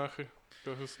Maroką nachai,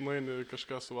 kas nueini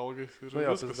kažką suvalgai ir Nu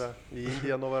jo, viskas. pizda. Į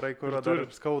Indiją nuvarai, kur dar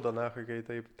skauda nahu, kai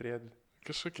taip trėdi.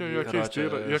 Kažkokie jie keisti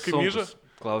yra. Jie kaip myža.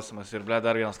 Klausimas ir, ble,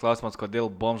 dar vienas klausimas, kodėl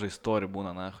bomžai istorija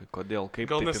būna, nahui, kodėl, kaip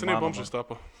Gal taip neseniai įmanoma? bomžais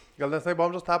tapo. Gal nesnai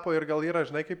bomžas tapo ir gal yra,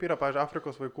 žinai, kaip yra, pavyzdžiui,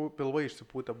 Afrikos vaikų pilvai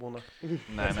išsipūtę būna.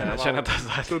 Ne, čia ne tas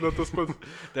Tai ne tas pats.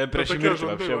 Ten prieš Tokie mirtį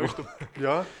žandai apšė buvo. vaikšto.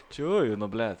 Jo? Čiūju, nu,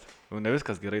 ble. Ne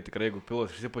viskas gerai, tikrai, jeigu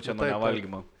pilas išsipučia nuo Taip, taip.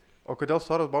 nevalgymo. O kodėl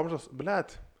storas bomžas?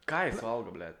 Blet. Ką jis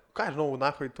valgo, ble? Ką žinau,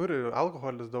 nahai turi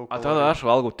alkoholis daug. Atrodo, aš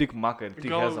valgau tik maką ir tik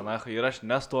Gal- hezą, nahui, ir aš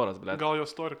nestoras, ble. Gal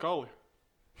jos tori kaulai.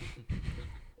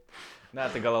 Ne,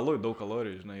 tai gal alui daug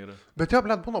kalorijų, žinai, yra. Bet jo,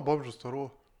 blet, būna bomžų storų.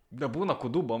 Nebūna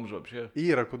kudų bomžų apšė.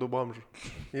 Yra kudų bomžų.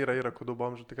 Yra kudų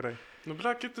bomžų, tikrai. Nu,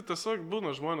 ble, kiti tiesiog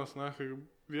būna žmonės, nachai.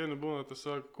 Vieni būna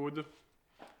tiesiog kūdi.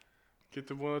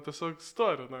 Kiti būna tiesiog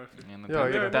stori, nachai. Ne, Jo,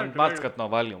 ten yra. ten pats, kad nuo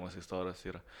valgymus istoras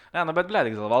yra. Ne, nu, bet ble,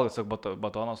 tik gal valgo tiesiog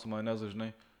batoną su majonezu,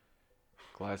 žinai.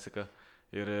 Klasika.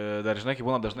 Ir dar, žinai, kai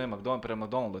būna dažnai prie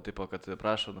McDonald'o, tipo, kad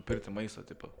prašo nupirkti maisto,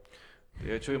 tipo.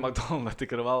 Tai jie čia į McDonald'ą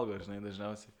tik ir valgo, žinai,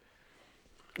 dažniausiai.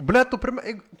 Blet, tu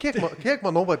kiek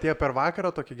manau, va, tie per vakarą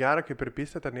tokį gerą, kaip ir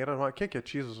pystė, ten yra, kiek jie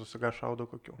čyzų susiga šaudo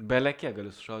kokių? Bele kiek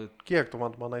gali sušaudyti. Kiek tu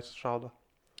manai sušaudo?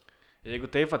 Jeigu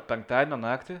taip, vat, penktadienio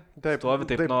naktį, Taip, stovi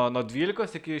taip taip. nuo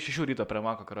 12 iki 6 ryto prie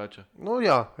mako, karočią. Nu,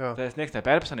 jo. Tai jis nieks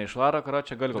neperpisa, neišvaro,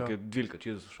 karočią, gali Jo. kokį 12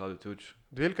 čyzų sušaudyti, jaučiu.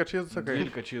 12 čyzų sakai.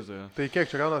 12 čyzų, jo. Tai kiek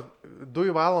čia gauna?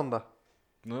 2 valandą.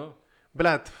 Nu,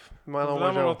 Blet, manau,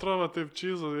 Man mažiau. atrodo, taip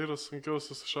čyzą yra sunkiau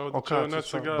susišaudyti. O ką?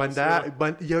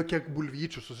 net Jie kiek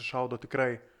bulvyčių susišaudo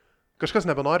tikrai. Kažkas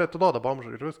nebenori, tu duoda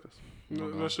bomžą ir viskas.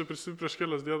 Mes čia prisimenu prieš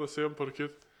kelias dienas ėjom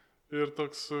parkyt ir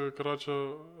toks karočio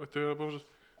atėjo bomžas.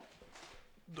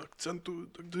 Daug centų,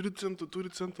 turi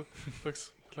centų. Toks,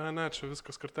 ne, čia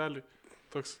viskas kartelį.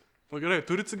 Toks, nu gerai,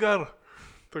 turi cigarą.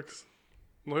 Toks,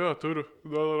 nu jo, turiu,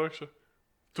 duoda rakšę.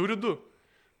 Turi 2.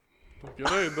 Nu,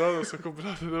 gerai, duoda, sakau,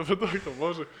 ble, tai nebedaug, to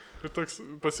mažai. Ir toks,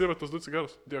 pasiėmė tos 2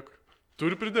 cigarus. Dėkui.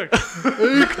 Turi pridėkti.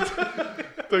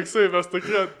 Toksai, mes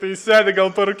tokie, tai sėdė gal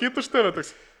parūkyti už tave,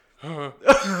 toks.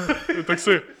 Ir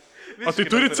toksai, o tai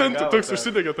turi centų, toks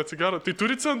užsidegė tą cigarą, tai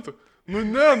turi centų. Nu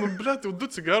ne, nu blėt, jau 2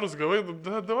 cigarus gavai,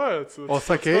 nu davai atsiprašau. O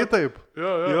sakei taip?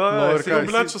 Jo, Nu, ir ką,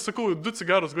 blėt, čia sakau, 2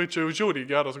 cigarus gavai, čia jau žiauriai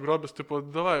geras grobis, tipo,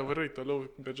 davai, varai, toliau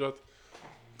bedžiat.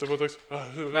 Taip, toks.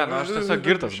 Ne, nu aš tiesiog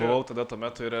girtas buvau tada tuo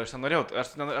metu ir aš nenorėjau,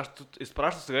 aš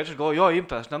įsprašęs cigarečių, galvoju, jo,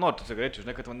 imta, aš nenoriu tų cigarečių,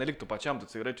 žinai, kad man neliktų pačiam tų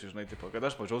cigarečių, žinai, tipo, kad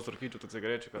aš mažiau surkyčiau tų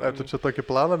cigarečių. Ar tu čia tokį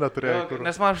planą neturėjai? Jo,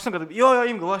 nes man aš žinau, kad jo,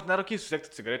 im, galvoju, aš nerūkysiu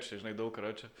siekti cigarečių, žinai, daug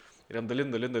karočių. Ir jam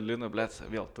dalinu, blėt,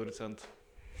 vėl turi centų.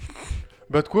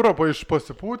 Bet kuro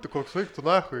pasipūti, koks veiktų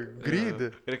nahui,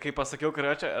 grydį. Ir kai pasakiau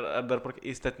karočią, ar dar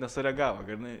jis net nesureagavo,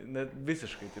 ne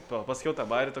visiškai, tipo, pasakiau tą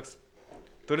barį toks,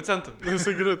 turi centų.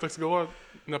 Jisai gerai, toks galvoja,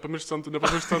 nepamiršt centų.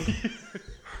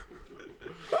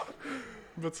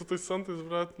 Bet su tais centais,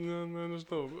 brat,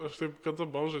 nežinau. Aš taip, kada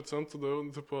bomžai centų daviau,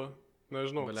 tipo,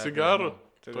 nežinau, cigarų.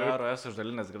 Cigarų esu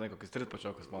išdalinęs, gana kokius 3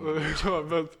 pačiokus man.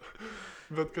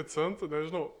 Bet kad centų,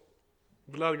 nežinau.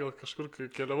 Blet, gal kažkur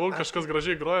keliavau, kažkas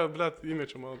gražiai groja, blet,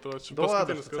 įmečiau, man atrodo.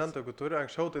 Duodas centų, jeigu turi,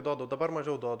 anksčiau tai duodu, dabar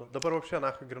mažiau duodu. Dabar apšė,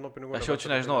 nahui, grinų pinigų. Aš jau čia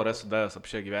nežinau, ar esu davęs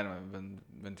apšė gyvenime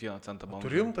bent 1 centą bomžai.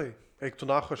 Tu rimtai? Eik tu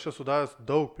nahui, aš esu davęs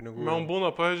daug pinigų. Man būna,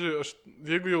 pavyzdžiui,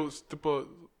 jeigu jau, tipo,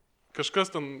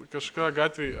 kažkas ten kažką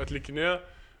gatvėje atlikinėja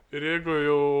ir jeigu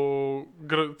jau,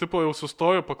 tipo, jau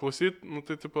sustoju paklausyti, nu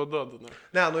tai, tipo, duodu, ne?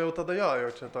 Ne, nu jau tada jo,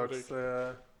 jau čia toks...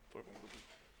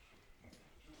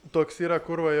 Toks yra,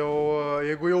 kur jau,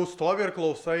 jeigu jau stovi ir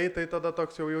klausai, tai tada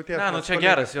toks jau jauties. Ne, nu čia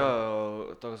geras jo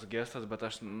toks gestas, bet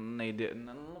aš neįdėjau,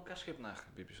 nu kažkaip,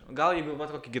 gal jeigu va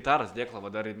kokį gitaras dėklą,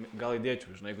 dar gal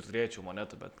įdėčiau, žinai, jeigu turėčiau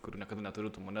monetų, bet kur niekada neturiu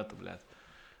tų monetų, blėt.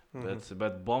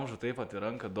 Bet bomžų taip pat į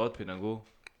ranką duot pinigų.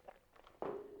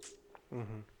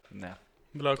 Ne.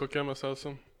 Ble, kokie mes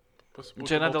esam.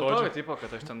 Čia ne dėl to, tipo,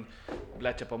 kad aš ten,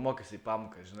 blėt, čia pamokysiu į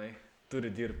pamoką, žinai. Turi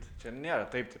dirbti. Čia nėra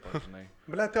taip, tipo, žinai.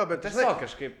 Blet, jo, bet tiesiog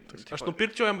kažkaip... Aš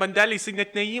nupirkčiau jam bandelį, jisai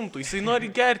net neimtų, jisai nori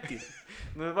gerti.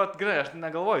 Nu, vat, gerai, aš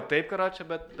negalvoju taip, karočią,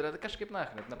 bet kažkaip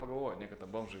net nepagalvoju niekada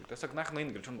bomžai. Tiesiog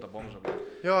nueini greičiau nuo to bomžą.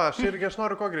 Jo, aš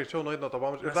noriu kuo greičiau nueiti nuo to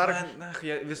bomžą. Ir dar...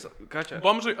 Ką čia?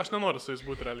 Bomžai, aš nenoriu su jais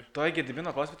būti realiai. Toji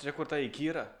Gedimino kosmė, čia kur ta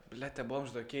įkyra. Blet, tie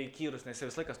bomžai tokie įkyrus, nes jie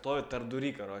visą laiką stovi tarp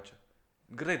durį, karočią.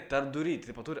 Gerai, tarp durį,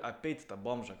 tai turi apeiti tą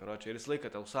bomžą, karočią. Ir jis laiką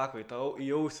tau sako, į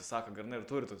ausį sako, garnai ir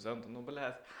turi tų centų. Nu,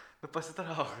 blėt, nu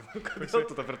pasitrauk. Nu, kodėl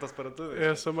tu tą per tas paratuvės?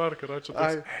 ASMR, karočią.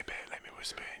 Hey, babe, let me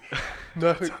whisper in you.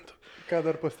 Na, ką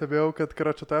dar pastebėjau, kad,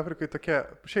 karočią, Afrikai tokie,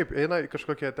 šiaip eina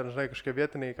kažkokie ten, žinai, kažkokie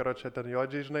vietiniai, karočią, ten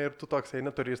jodžiai, žinai, ir tu toks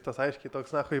eini, turistas, aiškiai,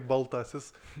 toks, nahui,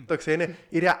 baltasis, toks eini.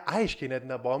 Ir jie aiškiai net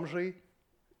ne bomžai.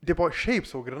 Tipo, šiaip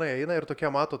saugrinai eina ir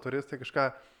tokie mato turistai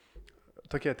kažką.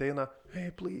 Tokie ateina, hey,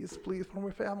 please, for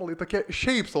my family. Tokie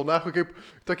šiaip sau, nahui, kaip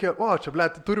tokie, o, čia,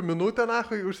 blėt, turiu minutę,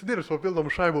 nahui, užsidirbs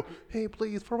papildomų šaibų. Hey,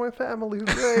 please, for my family.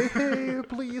 Hey,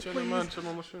 please. Čia ne man, čia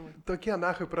mano šeimai. Tokie,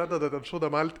 nahui, pradeda ten šūdą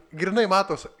malti. Grinai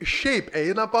matos, šiaip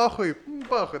eina pahui,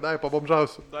 dai,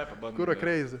 pabomžausiu. Dai, pabandau. Kura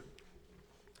crazy.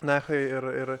 Nahui,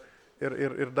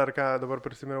 ir dar ką dabar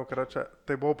prisiminiau, karočią,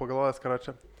 tai buvau pagalvojęs,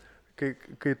 karočią,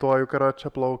 kai tuoju,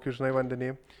 karočią, plaukiu, žinai,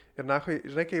 vandenį. Ir nahui,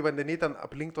 žinai, kai vandenį ten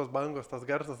aplink tos bangos, tas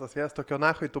garsas, tas vėjas, tokio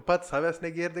nahui, tu pats savęs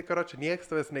negirdi, karočią, nieks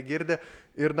tavęs negirdi.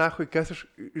 Ir nahui, kas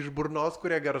iš burnos,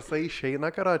 kurie garsai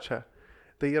išeina, karočią,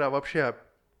 tai yra vapšė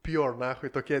pure, nahui,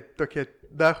 tokie,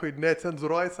 nahui,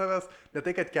 necenzuruoji savęs, ne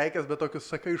tai, kad keikės, bet tokius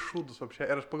sakai šūdus vapšė.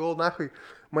 Ir aš pagalvoju, nahui,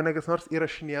 mane kas nors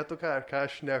įrašinėtų, ką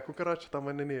aš šneku, karočią,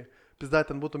 tam vandenį. Pizda,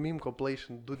 ten būtų meme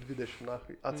compilation 2.20,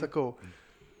 nahui, atsakau.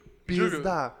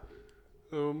 Pizda.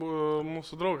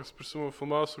 Mūsų draugas, prisimenu,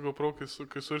 filmavo su GoPro,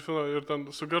 kai surfino ir ten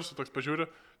su garsu toks pažiūrė,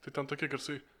 tai ten tokie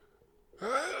garsai.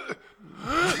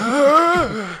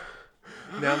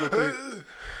 Ne, nu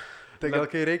tai gal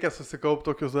kai reikia susikaupti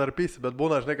tokius dar pysi, bet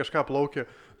būna, žinai, kažką plaukia,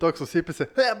 toks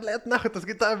susipisi. Blėt, nahui, tas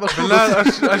gitavimas.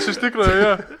 Blėt, aš iš tikrųjų,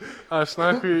 ja. Aš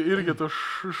nahui irgi tos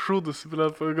šūdus,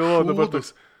 blėt, pagalvoju dabar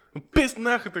toks. Pist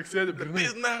nahui toks sėdė,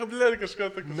 pist nahui, blėt, kažką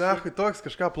toks. Nahui toks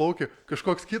kažką plaukia,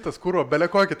 kažkoks kitas, kuro, belė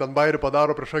kokį ten bairį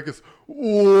padaro prieš akis.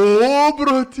 O,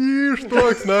 bratyš,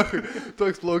 toks nahui,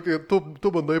 toks plaukia,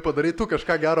 tu bandai padaryti, tu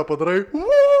kažką gero padarai. O,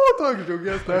 toks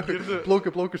džiaugies, nahui,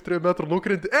 plaukia iš 3 metrų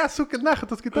nukrinti. Sukit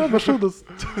nahui, tas gitavimas šūdas.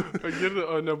 Pagirdi,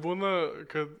 o nebūna,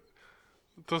 kad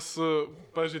tas,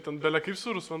 pažiūrėjau, ten belia kaip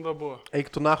surus vanduo buvo. Eik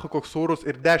tu nahui koks surus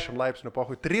ir 10 laipsnių,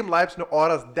 pohui. 3 laipsnių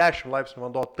oras, 10 laipsnių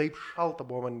vanduo. Taip šalta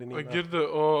buvo vandenyje. Girdi,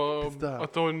 o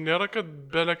tau nėra, kad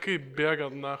belia kaip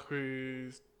bėga nahui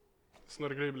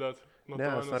Snargliai, blėt. Ne,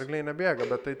 snargliai nebėga,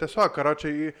 bet tai tiesiog,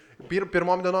 karočiai,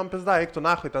 pirmom dienom pizda, eiktų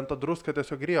nahui, ten ta druska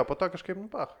tiesiog grįjo, po to kažkaip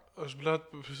nupach. Aš, blėt,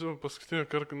 paskutinį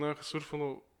kartą nahui surfinau,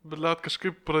 blėt,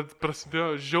 kažkaip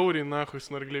prasidėjo žiauriai nahui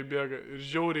snargliai bėga ir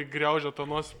žiauriai griaužia tą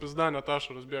nosį, pizda, net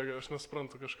ašaros bėga, aš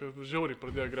nesuprantu, kažkaip žiauriai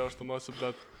pradėjo griaužti tą nosį,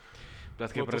 blėt. Bet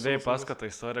kai pradėjai paskatą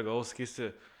istoriją, gal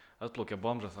sakysi, atplaukė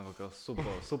bomžas ant kokio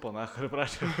supo nahui ir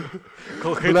prašė.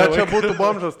 Blėt, čia būtų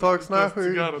bomžas toks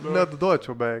nahui, net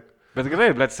duočiau beveik. Bet gerai,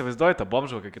 blėt, įsivaizduoji tą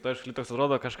bomžą, kai kitoje šalyje toks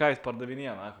atrodo kažką jis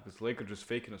pardavinėja, na, kokius laikrodžius,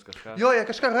 feikinius kažką. Jo, jie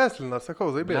kažką haslina,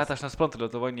 sakau, zaibės. Bet aš nesuprantu,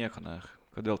 Lietuvoje nieko, na,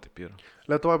 kodėl taip yra.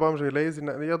 Lietuvoje bomžai leizi,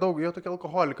 jie tokie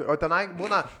alkoholikai, o tenai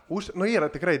būna, yra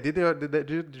tikrai,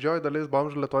 didžioji dalis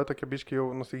bomžų Lietuvoje tokie biški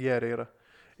jau nusigėrė yra.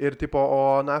 Ir tipo,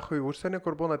 o nahui užsienį,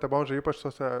 kur būna tie bomžai, ypač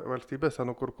tose valstybėse,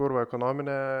 kur kurva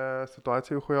ekonominė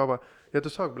situacija jų hujova, jie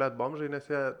tiesiog, blėt, bomžai, nes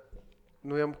jie...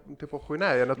 jiem, tipo, huine,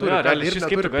 jie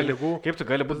neturi pinigų. Kaip tu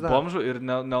gali būti bomžu ir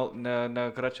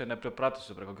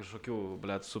nepripratusi prie kažkokių,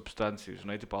 blėt, substancijų,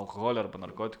 žinai, tipo alkoholio arba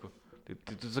narkotikų. Tai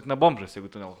tu tiesiog ne bomžas, jeigu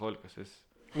tu ne alkoholikas esi.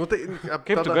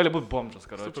 Kaip tu gali būti bomžas,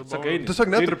 karočią? Tiesiog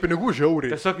neturi pinigų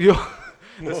žiauriai.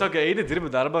 Tiesiog eini, dirbi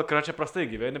darbą, karočią prastai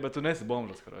gyveni, bet tu nesi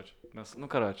bomžas, karočią. Nes,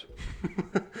 karočią.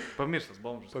 Pamirštas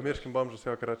bomžas. Pamirškim bomžas,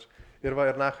 jo, karočią. Ir va,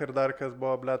 ir nachai, ir dar kas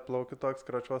buvo, blėt, plauki toks,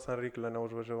 karočios ant ryklio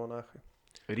neužvažiavo nachai.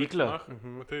 Ryklio?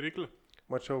 Matai ryklį?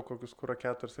 Mačiau kokius kura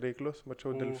 4 ryklius,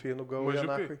 mačiau delfinų gaują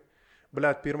nachai.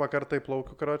 Blėt, pirmą kartą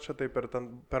plaukiu, karočią, taip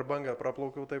per bangą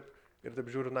praplaukiau taip. Ir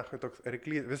taip žiūriu, nachai toks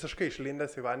ryklys, visiškai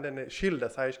išlindęs į vandenį,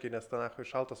 šildęs aiškiai, nes ten nachai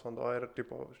šaltas vanduo ir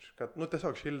tipo, kad,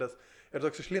 tiesiog šildęs. Ir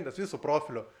toks išlindęs visų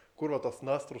profilių, kur va tos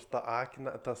nastrus,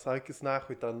 tas akis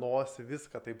nachai, tą nosį,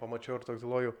 viską, tai pamačiau ir toks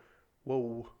galvoju,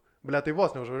 wow. Blėt, tai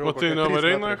vos neužvažiavau. O tai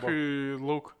nevarei nachai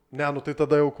lauk? Ne, tai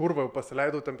tada jau kurva, jau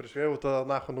pasileidau ten prieš vėjau, tada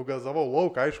nachą nugazavau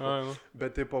lauk, aišku.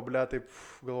 Bet tipo, blėt, taip,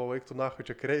 galvoju, eiktų nachą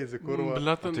čia crazy, kurva.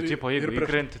 Blėt, tai tipo, jeigu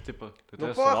įkrenti, tipo, tai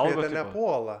jie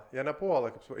nepuola, jie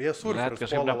surferis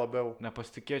puola labiau.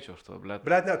 Nepasitikėčiau aš to, blėt.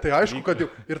 Blėt, ne, tai aišku, kad jau,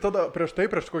 ir tada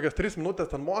prieš kokias 3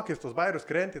 minutės ten mokys, tos bairius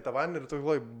krenti į tą vandenį ir tu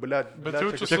galvoji, blėt. Bet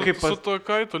jaučiu, su to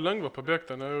kaitu lengva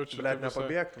pabėgti, nejaučiu. Blėt,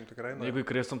 nepabėgtum tikrai. Jeigu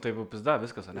įkrėstum, tai jau pizda,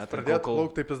 viskas, ne? Pradėt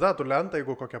plaukti, tai pizda, tu lentą,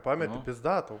 jeigu kokią pameti,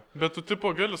 pizda tau. Bet tu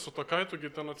tipo gali su to kaitu,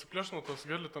 ten atsiplėšnuotas,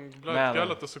 gali ten, blėt,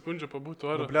 keletą sekundžių pabūti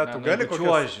ore. Blėt, tu gali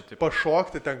kokias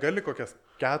pašokti, ten gali kokias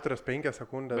 4-5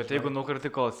 sekundės. Bet jeigu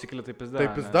nukrenti, kol atsikeli, tai pizda. Tai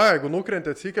pizda, jeigu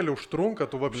nukrenti, atsikeli, užtrunka,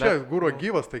 tu vapšė, gūro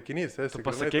gyvas taikinys esi. Tu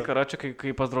pasakai, karočią,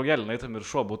 kai pas draugelį naitum ir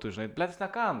šuo būtų, žinai, blėt, jis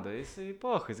nekanda, jis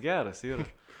pochais geras yra.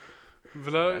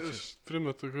 Blėt, aš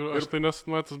primetu, aš tai nesu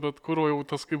matęs, bet kur jau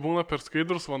tas, kai būna per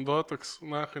skaidrus vanduo, toks,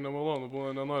 nachai nemalonu,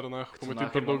 būna, nenori nachai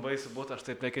pamatyti per daug. Baisu būtų, aš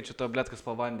taip nekenčiu to, blėt, kas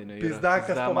po vandeniu. Pizda,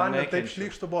 kas po vandeniu, taip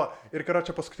šlykštų buvo. Ir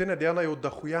karočią, paskutinę dieną jau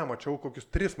dahuja mačiau, kokius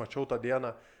 3 mačiau tą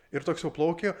dieną. Ir toks jau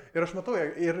plaukiu, ir aš matau,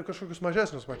 ir kažkokius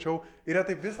mažesnius mačiau. Ir jie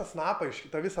taip visą snapą,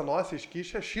 tą visą nosį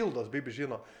iškišę, šildos, bibi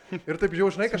žino. Ir taip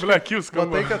jau, žinai,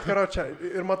 matai, kad karočią,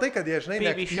 ir matai, kad jie, žinai,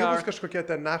 neaktyvus kažkokie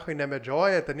ten nachai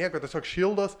nemedžioja, ten nieko, tiesiog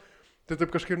šildos. Tai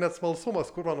taip kažkaip net smalsumas,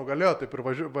 kur man nugalėjo, taip ir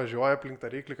važiuoja aplink tą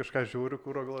ryklį, kažką žiūriu,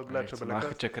 kur galvoju, blėt, čia blėt.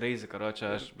 Ach, čia crazy, karočią,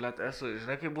 aš, blėt, esu,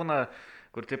 žinai, kaip būna,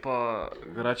 kur, tipo,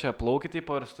 karočią plauki,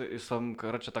 tipo, ir sam,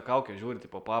 karočią tą kaukę žiūri,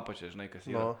 tipo, papačią, žinai, kas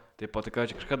yra. Tipo, tai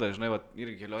karočią kažkada, žinai, va,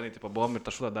 irgi kelionį, tipo, buvom ir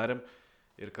tą šudą darėm,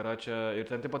 ir karočią, ir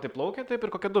ten, tipo, taip plaukia, taip, ir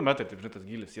kokie 2 metrai, taip, žinai, tas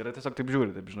gilis, yra tiesiog taip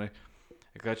žiūri, taip, žinai.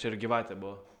 Ir karočią ir gyvatė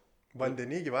buvo.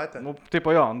 Vandenį gyvatė? Nu, tipo,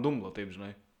 jo, ant dumblo, taip,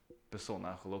 žinai. Pisau,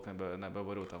 na, lauk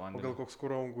nebevariau tą vandenį. O gal koks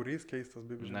kuro ungurys keistas,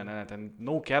 bibi? Ne, ten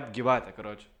no cap gyvatė,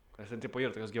 karočią. Nes ten tipo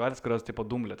yra tokios gyvatės, kurios tipo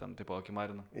dumblė ten, tipo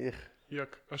akimarina.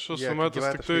 Jek, aš esu metęs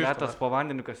tik tai. Gyvatės po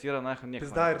vandeniu, kas yra, na, nieko.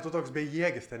 Pizda, ir tu toks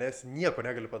bejėgis, ten esi, nieko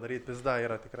negali padaryti, pizda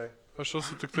yra tikrai. Aš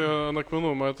esu tik tai ant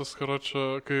akmenų metęs, karočią,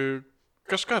 kai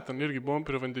kažką ten irgi buvom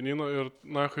prie vandenino ir,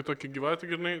 na, kai tokia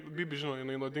gyvatė, ir bibi žino,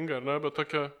 jinai nuodinga, ar ne, bet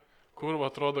tokia, kur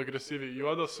atrodo agresyviai,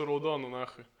 juodas su raudonu, na.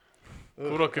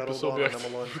 Kuro kaip į savo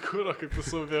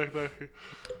bėgtą.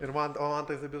 Ir man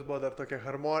tai zabis buvo dar tokia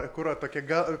harmonija, kuro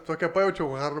tokia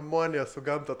pajaučiau harmoniją su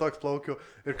gamta, toks plaukiu.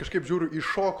 Ir kažkaip žiūriu,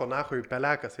 iššoko nahui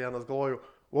pelekas vienas, galvoju,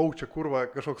 wow, čia kurva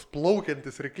kažkoks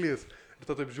plaukiantis ryklys.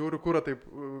 Ir to taip žiūriu, kuro taip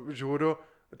žiūriu,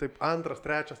 taip 2,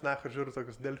 3 nahui žiūriu,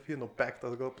 tokius delfinų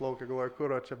pektas gal plaukia, galvoju,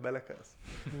 kuro čia belekas.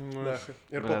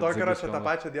 Ir po to, kai čia tą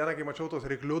pačią dieną, kai mačiau tos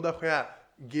ryklių dahoje,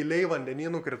 giliai vandenį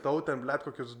nukritau, ten, blėt,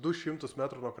 kokius 200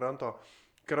 metrų nuo kranto.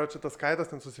 Karočią, tas kaitas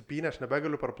ten susipynė, aš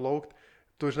nebegaliu parplaukti.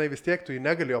 Tu, žinai, vis tiek tu jį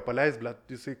negalėjo paleis, blėt,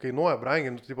 jisai kainuoja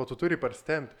brangiai, tu turi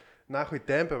parstemti. Nahui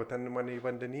tempė, ten mane į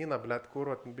vandenyną, blėt,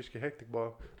 kuro, ten biški hektik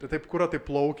buvo. Tai taip, kuro, tai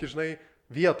plauki, žinai,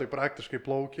 vietoj praktiškai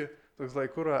plauki. Toks, lai,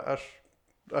 kuro, aš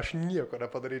nieko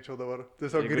nepadaryčiau dabar.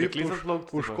 Tiesiog grįžti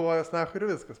už kojas, nahui ir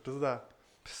viskas, pizda.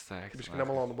 Biškai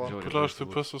nemalonu buvo. Ir aš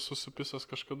taip esu susipisęs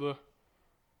kažkada.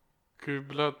 Kai,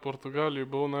 blėt, Portugalijai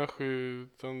buvau, nahai,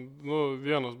 ten,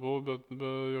 vienas buvau, bet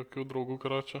be jokių draugų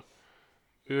karačio.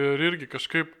 Ir irgi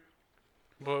kažkaip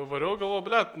variau galvo,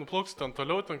 blėt, nuplauksiu ten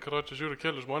toliau, ten karačio žiūriu,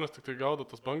 keli žmonės tik tai gaudo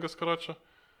tas bangas karačio.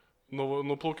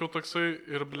 Nuplaukiau toksai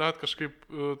ir, blėt, kažkaip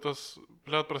tas,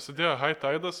 blėt, prasidėjo high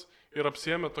tide'as ir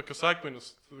apsiėmė tokius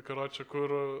akmenis, karačio, kur,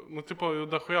 tipo,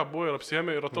 dahoje buvo ir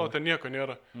apsiėmė ir atrodo, ten nieko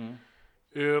nėra.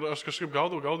 Ir aš kažkaip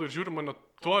gaudau ir žiūriu, mane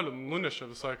toli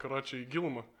nunešė visai karačio į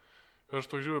gilumą. Ir aš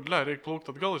to žiūriu, blėt, reikia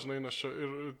plaukti atgal, žinai, nes čia,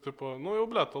 ir, tipo, jau,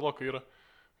 blėt, taloka yra.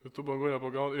 Ir tu bangų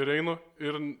nepagauni, ir einu,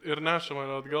 ir neša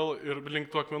mane atgal, ir link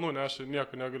tų akmenų neša,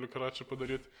 nieko negaliu karačio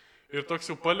padaryti. Ir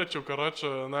toks jau paliečiau karačio,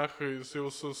 nahai, jau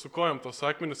su kojom tos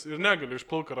akmenis ir negaliu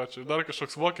išplaukti karačio. Ir dar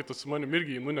kažkoks vokietis su manim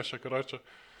irgi nunešė karačio.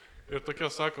 Ir tokie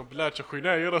sako, ble, čia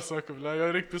huinė yra, sako, ble,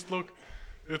 jo reikia pislauk.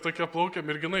 Ir tokie plaukia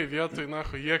merginai vietoj,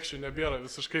 nahai, jėkščių nebėra,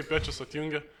 visiškai pečius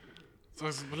atjungia.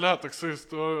 Toks, ble, toksai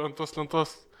ant tos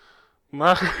lentos.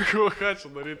 Nahai, ką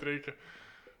čia daryti reikia.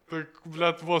 Tak,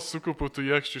 ble, vos sukaupiau tų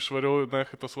jėkščių, išvariau,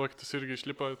 nahai, tas vokietis irgi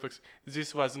išlipo, toks,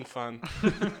 this wasn't fun.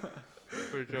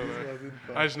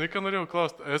 Aš žinai, ką norėjau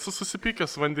klausti. Esu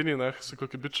susipykęs vandenį, su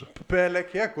kokiu bičiu. Pelė,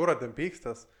 kiek kūro ten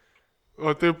pykstas?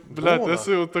 O taip, blėt,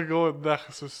 esu jau tą galvoju,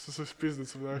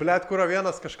 susipizdys. Blėt, kūro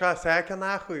vienas kažką sekė,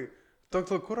 nahui. Toks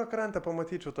kūro krantą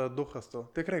pamatyčiau tą duchas tu.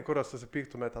 Tikrai kūro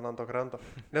susipyktume ten ant to kranto.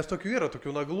 Nes tokių yra,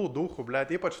 tokių naglų duchų,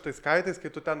 blėt, ypač tais skaitais,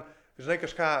 kai tu ten, žinai,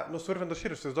 kažką, survintas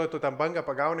ir įsivaizduoji, tu ten bangą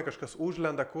pagauni, kažkas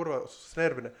užlenda, kūro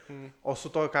susnervinė. O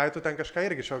su to kaitu ten kažką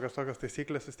irgi šiokios tokios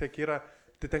taisyklės vis tiek yra.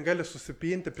 Tai ten gali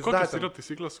susipinti, pizdatėm. Kokios yra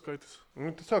taisyklės su kaitais?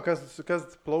 Tiesiog, kas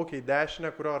plaukia į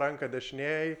dešinę, kurio ranka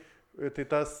dešinėjai,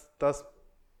 tai tas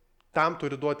tam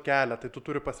turi duoti kelią, tai tu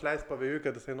turi pasileisti pavėjui,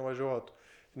 kad jisai nuvažiuotų.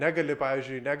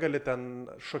 Negali ten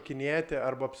šokinėti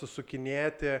arba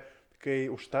apsisukinėti,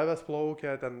 kai už tavęs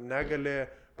plaukia, ten negali,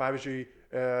 pavyzdžiui,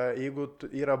 jeigu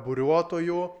yra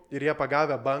buriuotojų ir jie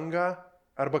pagavę bangą,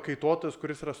 arba kaituotojas,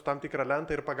 kuris yra su tam tikra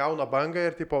lenta ir pagauna bangą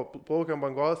ir tipo plaukiam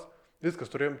bangos,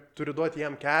 viskas, turi duoti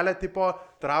jiem kelią, tipo,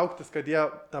 trauktis, kad jie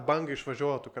tą bangą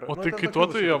išvažiuotų. O tai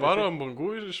kaituotojai jie varo ant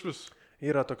bangų ir iš vis?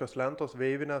 Yra tokios lentos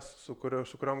veivinės, su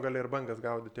kuriuom gali ir bangas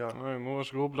gaudyti, jo. Ai, aš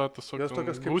gavau, blėt,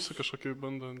 tiesiog gūsi kažkokį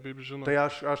bandą, baby žino. Tai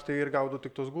aš tai ir gaudau tik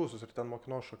tos gūsus ir ten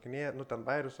mokinau šokinėti, ten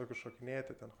bairius tokius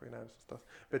šokinėti, ten huinė visas tas.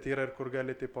 Bet yra ir kur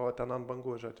gali, tipo, ten ant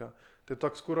bangų žiūrėti, jo. Tai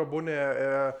toks, kur būni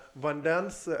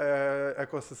vandens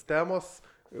ekosistemos,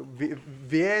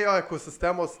 vėjo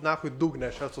ekosistemos, nahui, dugne,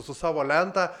 aš esu su savo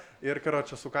lenta ir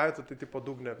karočią su kaitu, tai tipo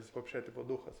dugne, visi papšė, tipo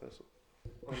duchas esu.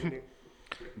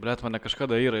 Blet, mane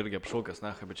kažkada yra irgi apšaukęs,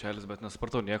 nahai, bičelis, bet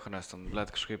nesupratau nieko, nes ten,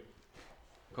 blet, kažkaip...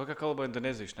 Kokią kalbą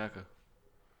Indonezija išneka?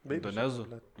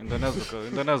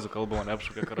 Indonezų kalbą mane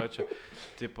apšaukė karačia.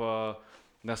 Tipo,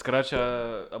 nes karačia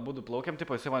abudu plaukiam,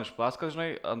 tipo, jisai man išplaskas,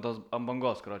 žinai, ant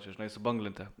bangos karačia, žinai, su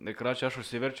banglinte. Ir karačia aš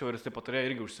užsiverčiau ir jis taip turėjo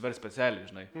irgi užsiverti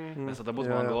specialiai, žinai. Nes tada bus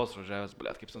man galos ružėjęs,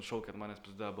 blet, kaip ten šaukė, manęs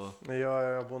pizdė buvo. Jo,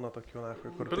 būna tokių, nahai,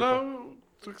 kur... Blet,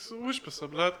 toks užpisa,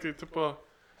 blet, kai, tipo...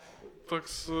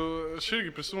 Toks, aš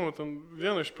irgi prisimenu, ten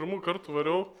vieną iš pirmų kartų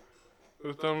variau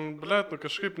ir ten, blėt,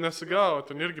 kažkaip nesigavo,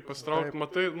 ten irgi pasitraukti,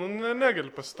 matai,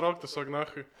 negali pasitraukti tiesiog,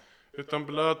 nahai. Ir ten,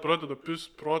 blėt, pradeda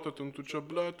protą, ten tu čia,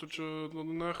 blėt, tu čia,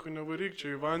 nahai, nevaryk, čia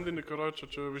į vandenį,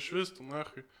 karočią, čia išvistų,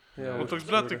 nahai. O toks,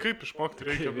 blėt, tai kaip išmokti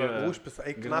reikia, blėt. Užpisa,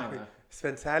 eik, nahai.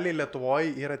 Svenceliai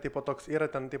Lietuvoje yra, tipo, toks, yra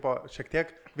ten, tipo, šiek tiek,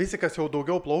 visi, kas jau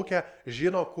daugiau plaukia,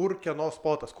 žino, kur kieno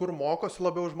spotas, kur mokosi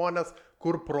labiau žmonės,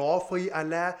 kur profai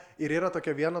ale, ir yra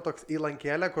tokia viena toks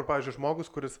įlankėlė, kur, pavyzdžiui,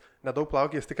 žmogus, kuris nedaug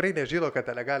plaukia, jis tikrai nežino, kad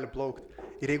ale gali plaukti.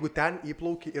 Ir jeigu ten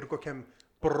įplauki ir kokiam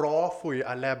profui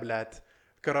ale, blėt,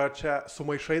 karočią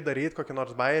sumaišai daryti kokį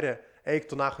nors bairį, eik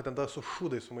tu nahu, ten su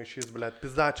šūdai sumaišys, blėt,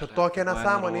 pizda, čia tokia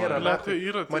nesąmonė yra,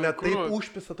 blėt, mane taip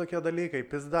užpisa tokie dalykai,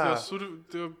 pizda.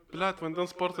 Blėt,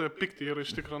 vandens sportoje pikti yra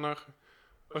iš tikro nahu.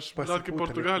 Aš, blėt, kaip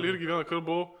Portugalį irgi vieną kartą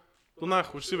buvau,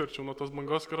 nahu, užsiverčiau nuo tos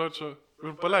bangos, karočią,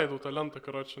 ir paleidau tą lentą,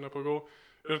 karočią, nepagau.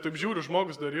 Ir taip žiūriu,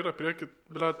 žmogus dar yra prieki,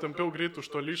 blėt, tempiau greit už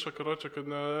to lyšą, karočią, kad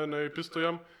neįpistų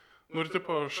jam. Nu ir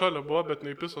tipo šalia buvo, bet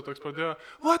neįpiso, toks pradėjo,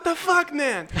 what the fuck,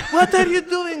 man? What are you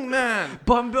doing, man?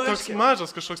 Toks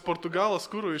mažas kažkoks Portugalas,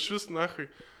 kurų iš vis, nahai.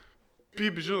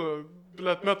 Pybi, žino,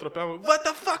 blėt, metro pėmą, what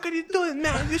the fuck are you doing,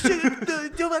 man? You should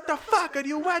do what the fuck are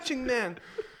you watching, man?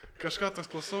 Kažką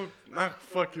tas klausau,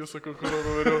 fuck you, sakau, kurą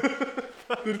nuvariau.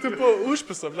 Ir tipo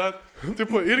užpisa, blėt.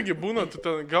 Tipo irgi būna, tu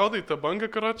ten gaudai tą bangą,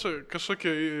 karočią,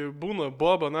 kažkokia būna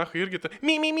boba, nahu, irgi ta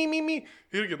mi.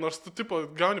 Irgi, nors tu tipo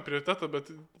gauni prioritetą, bet,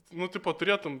 nu, tipo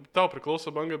turėtum, tau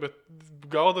priklauso banga, bet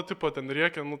gauda, tipo, ten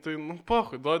rėkia, nu, tai, nu,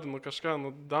 pohui, duodi, nu, kažką,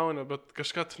 nu, daunė, bet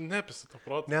kažką tu nepisi to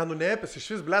proto. Ne, nu nepisi, iš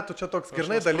vis, blėt, tu čia toks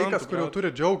girnai nesuprantu, dalykas, kur jau blet.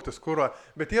 turi džiaugtis, kuro.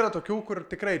 Bet yra tokių, kur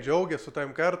tikrai džiaugiasi su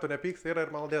tavim kartu, nepyksta, yra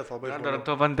ir maldės labai Dar žmonių.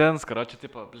 to vandens, karočią,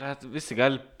 tipo, blėt, visi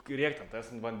gali rėkti ant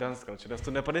ant vandens, karočią, nes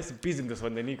tu nepadėsi pizintis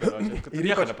vandenį, karočią. Tu Ir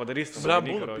nieko ypač- nepadarysi. Ble,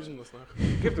 vandeny, būna karočią. biznas,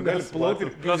 nahu. Kaip tu gali plaukti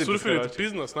ir Ble, surferiai, karočią? tai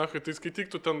biznas, nahu, tai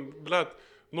skaityk tu ten, blėt,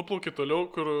 nuplauki toliau,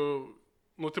 kur,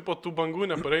 nu, tipo, tų bangų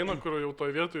nepareina, kur jau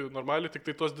toj vietoj normaliai, tik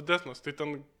tai tos didesnės. Tai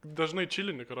ten dažnai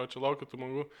čilini, karočią, laukia tų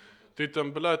bangų. Tai ten,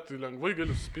 blėt, lengvai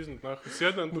gali suspiznti, nahu.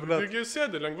 Sėdint, taigi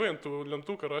sėdi lengvai ant tų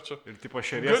lentų, karočią. Ir tipo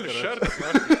šerės. Gali šertis,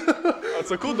 nahu.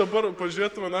 Atsakau dabar,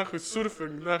 pažiūrėtume, nahu,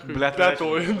 surfing, nahu, Blet,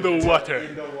 battle in the water.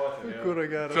 Kuro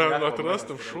geras. Ten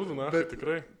atrastam šūdų, nahu, Bet-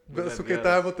 tikrai. Bet su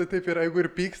kaitavimu tai taip yra, jeigu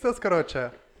ir pykstas, karočią,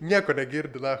 nieko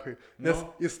negirdi, nahui. Nes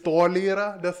jis toli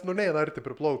yra, nes, nu, neina arti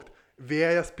priplaukti.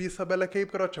 Vėjas pysa belė kaip,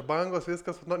 karočią, bangos,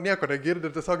 viskas, nu, nieko negirdi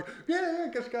ir tiesiog,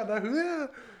 kažką, nahui,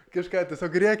 kažką,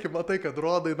 tiesiog rėki, matai, kad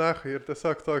rodai, nahui, ir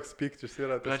tiesiog toks pykčius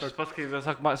yra. Aš Tiesiog... pats, kai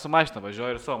tiesiog su mašina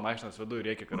važiuoju ir savo mašinos vidu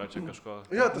ir reikia, karočią, kažko.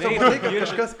 Jo, tiesiog matai, kad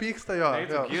kažkas pyksta, jo.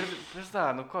 jo. Girdi, pizda,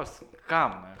 nu kos,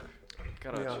 kam, ne?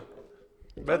 Karočią. Jo.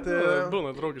 Bet,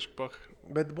 Būna draugiški pach.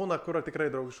 bet būna, kur tikrai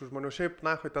draugiškų žmonių. Šiaip,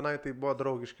 nahui, tenai tai buvo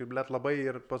draugiški, blėt, labai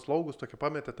ir paslaugus tokį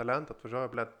pametė talentą, atvažiuoja,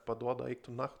 blėt, paduoda,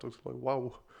 eiktų nahui, toks, wow,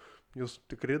 jūs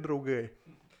tikri draugai.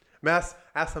 Mes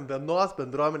esam vienos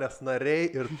bendruomenės nariai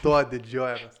ir tuo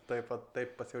didžiuojamės.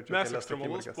 Taip pasijaučiu. Mes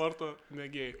ekstremalus sporto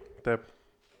mėgėjai. Taip.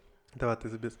 Tai va, tai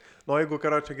zibis. Nu, jeigu,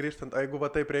 karočią, grįžtant, jeigu va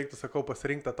taip reiktų, sakau,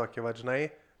 pasirinkti tokį, va, žinai,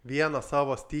 vieną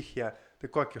savo stichiją, tai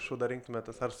kokį šūdą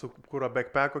rinktumėtės? Ar su kūro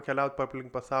backpacku keliauti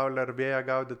paplink pasaulį, ar vėją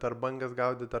gaudyti, ar bangas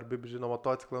gaudyti, ar žinoma,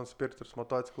 motociklą nusipirkti ir su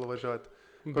motociklu važiuoti?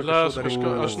 Ble,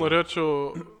 aš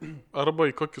norėčiau arba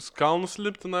į kokius kalnus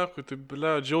lipti, nahui, tai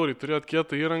ble, džiauriai turėt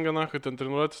kietą įrangą, nahui, ten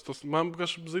treniruotis, tos, man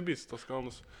kažkaip zaibys tos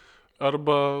kalnus.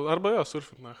 Arba jo,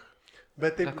 surfint, nahui.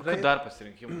 Bet taip, Kokių dar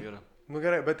pasirinkimų yra? nu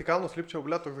gerai, bet į kalnus lipčiau,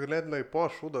 ble, toks galėtinai po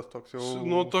šūdas, toks jau...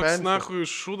 Nu, toks, fancy. nahui,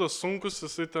 šūdas sunkus,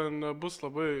 jisai ten bus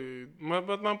labai...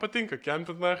 Bet man patinka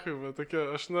kempint, nahui, bet tokia,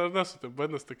 aš nesu taip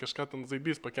vadinasi, tai kažką ten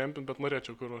zaibys pakempint, bet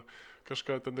norėčiau, kur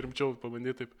kažką ten rimčiau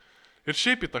pabandyti taip. Ir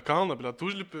šiaip į tą kalną, ble, tu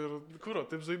užlipi ir, kuro,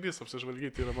 taip zaibys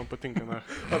apsižvalgyti yra, man patinka, na.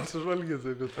 Apsižvalgys,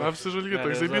 zaibys. Apsižvalgyti,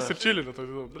 toks zaibys ir čilini, tai,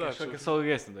 ble, Kažkokį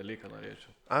saugesnį dalyką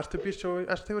norėčiau. Aš taip iščiau,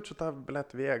 aš tai jaučiu tą, ble,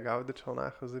 vėją gaudyčiau, na,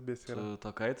 zaibys yra. Su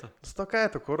to kaitu? Stokai,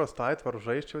 tu kuros tą atvarų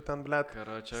žaiščiau ten, ble.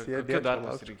 Karočią, Sėdėčiau, kokie dar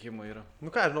laukčiau. pasirinkimai yra?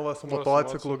 Nu ką, žinau, va, su Nu, su motociklu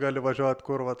motociklu. gali važiuoti,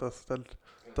 kur va tas,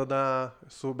 tada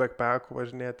su backpacku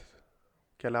važinėti,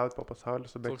 keliauti po pasaulį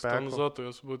su toks backpacku.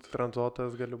 tranzuotojas būti.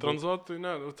 Tranzuotojas gali būti. Tranzuotai,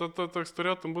 ne, toks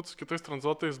turėtum būti su kitais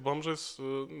tranzuotais bomžais,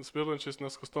 spirdančiais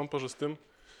neskustom pažastim.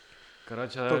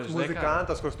 Karočią, Toks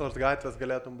muzikantas, koks nors gatvės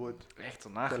galėtum būti. Eik tu,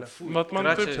 na. Tele- Bet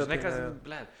man taip, Karočią, žinai čia kas, tai ne.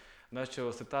 ble. Na, aš čia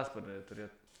jau sraigtasparnį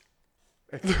turėtų.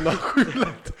 Na, hui, ble.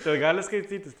 Tai gali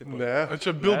skaitytis, taip. Ne.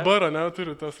 čia Bill Ne? Burrą, ne,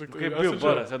 turi tas Kaip Bill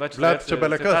Burras, na čia. Ble, čia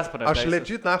belekas. Aš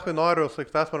legit, na, hui, noriu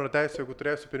sraigtasparnio teisę, jeigu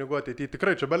turėsiu pinigų ateityje.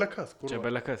 Tikrai, čia belekas. Čia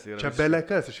belekas yra. Čia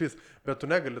belekas iš vis. Bet tu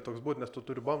negali toks būti, nes tu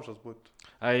turi bomžas būti.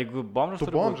 A, jeigu bomžas.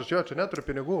 Tu bomžas, jo, čia neturi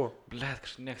pinigų. Ble,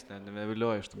 kažkaip nieks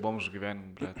nevilioja iš tų bomžų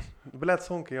gyvenimų, ble. Ble,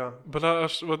 sunkiai jo. Ble,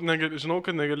 aš žinau,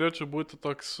 kad negalėčiau būti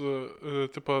toks,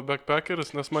 tipo,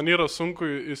 backpackeris, nes man yra sunku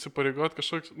įsipareigoti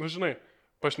kažkoks, nu, žinai,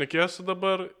 pašnekėsiu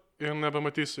dabar ir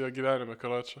nebematysiu jo gyvenime,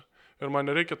 karočią. Ir man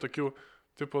nereikia tokių,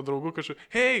 tipo, draugų kažkokių,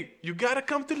 hey, you gotta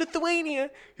come to Lithuania.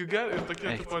 Ir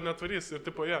tokie, tipo, netvarys. Ir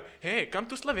tipo, yeah, hey, come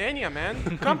to Slovenia, man.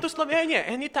 Come to Slovenia,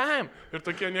 anytime. Ir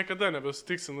tokie niekada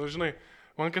nebesutiksi, nu, žinai,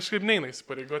 man kažkaip neina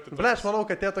įsipareigoti. Ble, aš manau,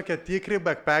 kad tie tokie tikri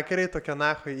backpackeriai, tokie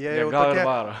nahai, jie jau Gal ir tokie...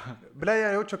 varo. Ble,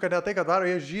 jie jaučiu, kad ne tai, kad varo,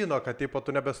 jie žino, kad, tipo,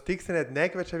 tu nebesutiksi, net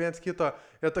nekviečia viens kito.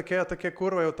 Jie tokie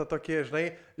kurva jau ta tokie, žinai,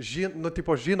 nu,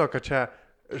 tipo, žino, kad čia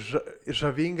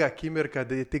žavinga akimirka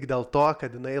tik dėl to,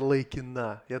 kad jinai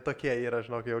laikina. Jie tokie yra,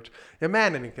 žinok, jaučiu. Jie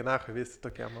menininkai, nahai, visi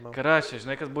tokie, manau. Karočią,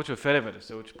 žinai, kad būčiau fermeris,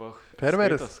 jaučiu, po.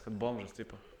 Fermeris? Skaitos, kad bomžas,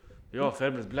 tipo. Jo,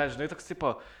 fermeris, ble, žinai, toks,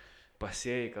 tipo,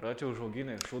 pasėjai, karočią,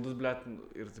 užauginai, šūdus, ble,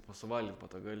 ir, tipo, suvalyti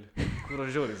po to gali. Kur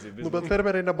aš žiūrėjau, zibis. Nu, bet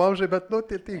fermeriai nebaužai, bet, nu,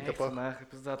 tai tinka, pa. Na,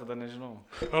 kaip jis dar tada nežinau.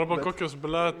 Arba kokios,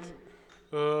 blėt,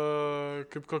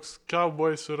 kaip koks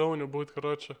cowboys ir raunių būt,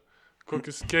 karočią.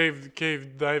 Kokius cave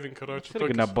diving, karočią.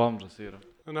 Irgi ne bomžas yra.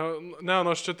 Ne,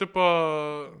 nu aš čia tipo...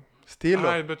 Stilių.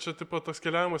 Ai, bet čia tipo tas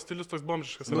keliavimo stilius toks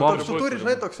bomžiškas. Nu, toks tu turi,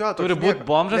 žinai, toks jo, toks Turi būti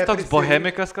bomžas, toks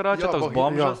bohemikas, karočią, Jo, toks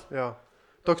bomžas. Jo.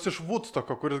 Toks iš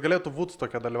Woodstocko, kuris galėtų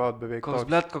Woodstocke dalyvauti beveik. Koks, toks.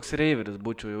 ble, koks reiveris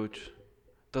būčiau jaučiu.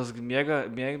 Tas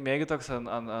mėgi toks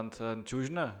ant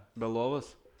čiūžinio, be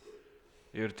lovas.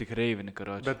 Ir tik reivini,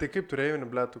 karoči. Bet tai kaip tu reivini,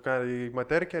 ble, tu ką, į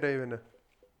materkę reivini?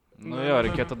 Nu jo,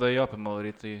 reikia tada jo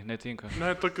apimaury, tai netinka.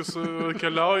 Ne, tokius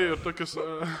keliauja ir tokius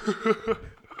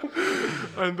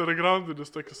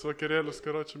undergroundinis, tokius vakarėlius,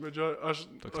 karoči, medžioja. Aš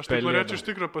tai norėčiau iš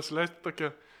tikrųjų pasileisti tokią,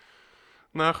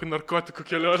 narkotikų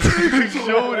kelionę.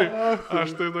 Žiauriai.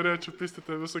 Aš tai norėčiau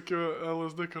pistyti visokių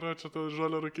LSD, karoči, tą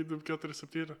žolę rūkydėm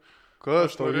 4-7.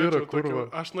 Kas to yra, kurva?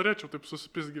 Aš norėčiau taip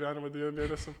susipist gyvenimą 2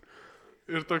 mėnesiam.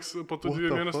 Ir toks po tų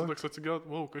 2 mėnesių toks atsigaut,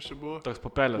 kas čia buvo. Toks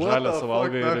papelė, žalė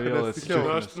suvalgai ir vėl atsičiau.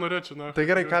 Aš norėčiau, na. Tai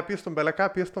gerai, ką pistum, belė ką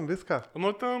pistum, viską? Nu,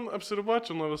 ten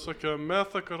apsiribočiau nuo visokio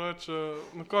metą, karočią,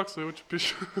 koks jaučiu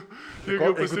pišiu.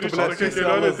 Jeigu pasiryčiau tokia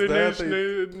kelionė,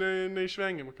 tai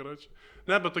neišvengiama, karočią.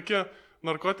 Ne, bet tokie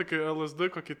narkotikai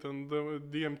LSD, kokie ten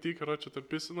DMT, karočią,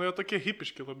 tarpisi, jie tokie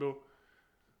hipiški labiau.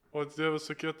 O tie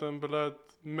visokie ten, blėt,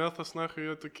 metas,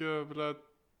 jie tokie, blėt.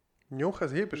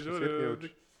 Niuchas hipiškas, irgi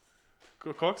jaučiu.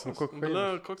 Koks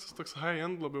jis toks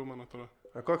high-end labiau, man atrodo.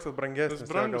 Koks jis brangesnis,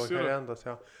 gal high-endas,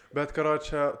 jo. Bet,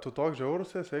 karočią, tu toks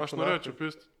žiaurus esi? Aš norėčiau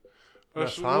pisti.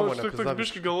 Aš tik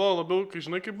biškai galvoju labiau, kai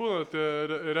žinai, kaip būna, tie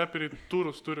reperiai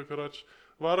turus turi, karočią.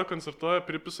 Varo koncertuoja,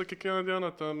 pripisa kiekvieną dieną,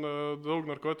 ten daug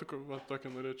narkotikų, va,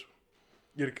 tokį norėčiau.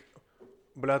 Ir,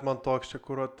 blėt, man toks čia,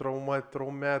 kur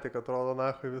traumetik atrodo,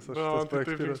 nahui visas šitas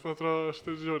projektas. Taip, man atrodo, aš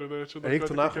tai žiūriu, norėčiau.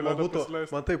 Eiktų, nahui, man būtų,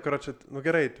 man taip, karočią, nu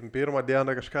gerai, pirmą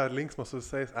dieną kažką linksmą su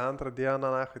visais, antrą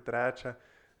dieną, nahui, trečią.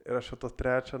 Ir aš šitos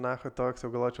trečią, nahui, toks, jau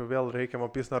galvočiau, vėl reikia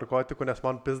man pis narkotikų, nes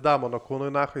man pizda, mano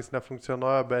kūnui, nahui, jis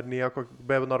nefunkcionuoja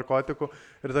be narkotikų.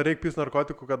 Ir dar reikia pis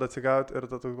narkotikų, kad atsigauti ir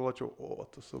tada galvočiau,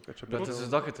 tu suka čia. Bet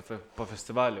įsivaizduokite, po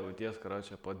festivalio jauties,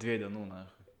 karočią, po 2 dienų,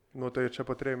 nahui. Nu tai čia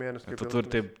po 3 mėnesių. Tu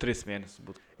turi taip 3 mėnesius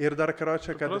būtų. Ir dar,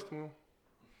 karočią, kad...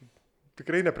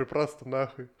 Tikrai nepriprastum,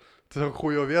 nahui. Tiesiog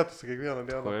hujo vietus kiekvieną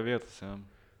dieną. Hujo vietus, ja.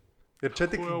 Ir čia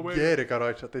tik geri,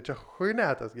 karočią, tai čia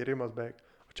huinetas gerimas beveik.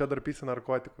 O čia dar pisi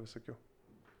narkotikų visokių.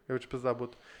 Jaučiu pizda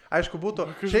būtų. Aišku, būtų...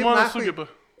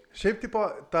 Šiaip, tipo,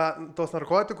 tos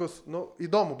narkotikus, nu,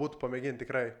 įdomu būtų pamėginti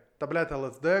tikrai. Ta, blėt,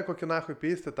 LSD, kokį nahui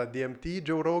pisti, ta DMT,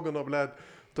 Joe Rogano, blėt,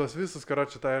 tos visus,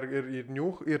 karočią, ta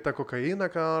ir ta kokainą,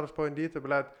 ką nors pabandyti,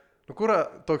 blėt. Nu, kur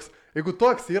toks, jeigu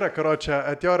toks yra, karočią,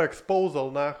 at your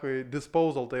exposal, nahui,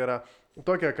 disposal, tai yra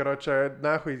tokia, karočią,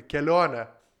 nahui, kelionė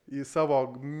į savo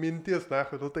mintis,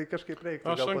 nahui, nu, tai kažkaip reikia.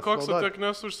 Aš ant kokso tiek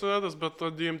nesu užsivedęs, bet to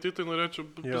DMT tai norėčiau,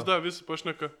 pizda, visi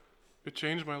pašneka. It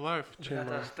changed my life.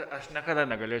 Aš niekada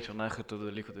negalėčiau, nahui, tų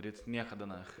dalykų daryti. Niekada,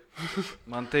 nahui.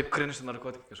 Man taip krinšti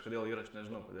narkotikai kažkodėl yra, aš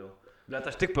nežinau kodėl. Bet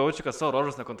aš tik pajaučiu, kad savo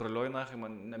rožus nekontroliuoju, nahui,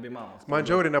 man nebeįmanoma. Man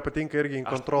žiauriai nepatinka irgi in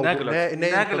control.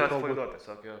 Negaliu atpalaiduoti,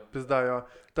 tiesiog jo. Pizda jo.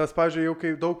 Tas, pavyzdžiui, jau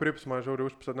kai daug prips, man žiauriai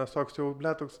užpisa, nes toks jau,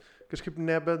 ble, toks kažkaip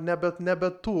nebe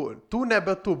tu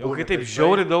būna. Jau kai taip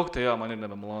žiauriai daug, tai jo, man ir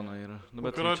nebemalonu yra. Nu,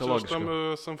 bet karočią, aš tam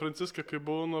San Franciske, kai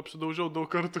buvau, nu, apsidaužiau daug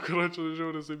kartų, karočią,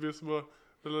 žiauriai zaibės buvo.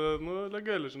 Nu,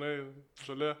 legali, žinai,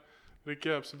 žalia,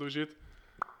 reikėjo apsidaužyti.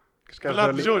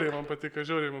 Žiauriai man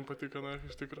patiko, na,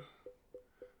 iš tikrųjų.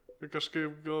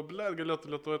 Kažkaip,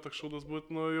 galėtų Lietuvoje toks šaudas būti,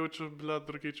 nu, jaučiu,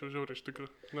 rūkyčiau žiauriai, iš tikrųjų,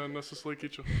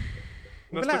 nesusilaikyčiau.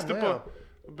 Nes toks tipo,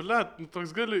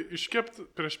 toks gali iškepti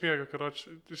prieš miegą,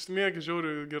 karočią, išsimiegi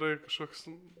žiauriai gerai kažkoks,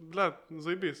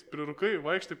 zaibys, prirūkai,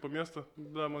 vaikštai po miestą,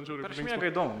 man žiauriai prieš miegą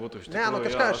įdomu būtų, iš tikrųjų. Ne, nu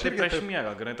kažką aš irgi prieš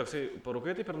miegą, gerai, toksai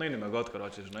parūkai taip ir naini mėgot,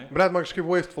 karočią, žinai. Man kažkaip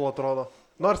wasteful atrodo.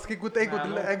 Nors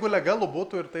jeigu legalų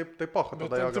būtų ir taip pocho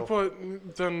tada jau.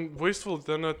 Bet ten wasteful,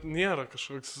 ten net nėra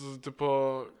kažkoks, tipo,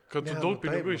 kad tu daug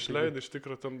pinigų išleidai iš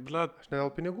tikrųjų, ten, blėt. Aš ne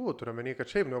dėl pinigų turiu menį, kad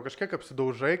šiaip, nu, kažkiek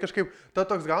apsidaužai, kažkaip, ta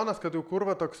toks gaunas, kad jau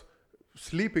kurva toks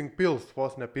sleeping pills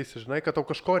vos nepisi, žinai, kad tau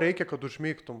kažko reikia, kad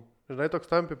užmygtum. Žinai, toks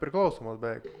tampi priklausomas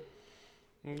beveik.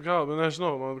 Gal,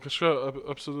 nežinau, man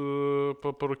kažką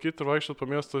parūkyti ir vaikščiot po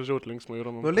miestą žiaut linksmai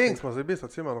yra. Nu, linksmas, zaibys,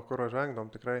 atsimenu, kur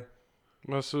žengdom tikrai.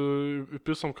 Mes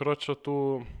įpisom, karočią, tų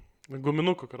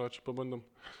guminukų, karočią, pabandėm.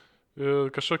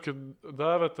 Ir kažkokį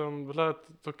davė ten, blėt,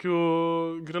 tokių,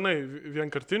 grinai,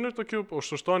 vienkartinių tokių, už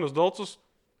 8 dolcus,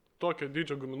 tokia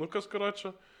dydžio guminukas,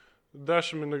 karočią,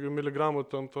 10 mg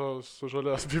ten tos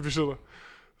žolės, bibižino.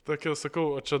 Tokia,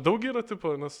 sakau, o čia daug yra,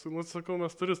 tipo, nes, nu, sakau,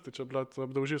 mes turistai, čia, blėt,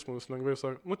 apdaužys mums lengvai,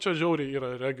 sako, nu, čia žiauriai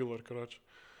yra regular, karočią.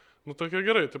 Nu, tokia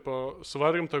gerai, tipo,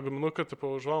 suvargim tą guminuką, tipo,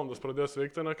 už valandas pradės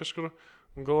veikti, ne kažkur.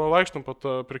 Galvo, vaikštam po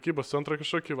tą prekybos centrą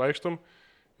kažkokį, vaikštam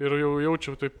ir jau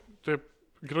jaučiau, taip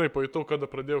gerai pajutau, kada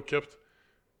pradėjau kepti.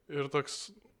 Ir toks,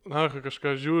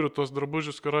 kažką žiūriu, tos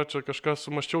drabužius, karočią, kažką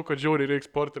sumaščiau, kad žiauriai reikia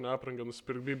sportinę aprangą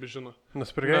nusipirkti, bibi žino.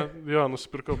 Nusipirkai? Jo,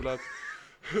 nusipirkau, blėt.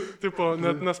 Tipo,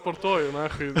 net nesportuoju,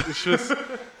 iš vis.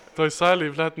 Toj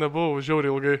salėje, blėt, nebuvau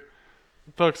žiauriai ilgai.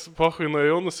 toks, pohui,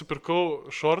 nuėjau,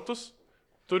 nusipirkau šortus,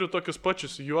 turiu tokius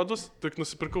pačius juodus, tik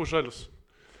nusipirkau žalius.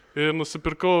 Ir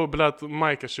nusipirkau, blėt,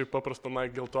 Maikę šiaip paprastą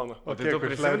Nike geltoną. O tai tu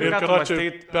prisimeni, Ir ką tu karočiui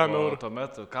mąstei 5 eurų. tuo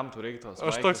metu, kam tu reiktų?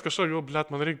 Aš toks kažkokio,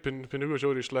 blėt, man reikia pinigų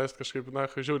žiauriai išleisti kažkaip, na,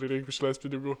 žiauriai reikia išleisti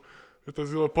pinigų. Ir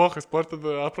tas jau epochas,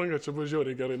 sportinė apranga, čia buvo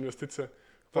žiauriai gera investicija.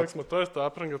 Toks matojas tą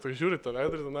aprangą, tai žiūri tą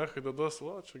veidrodį, na, kai dados,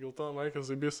 o, čia geltona Maikas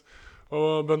zaibys.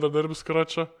 O bendradarbis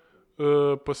karočia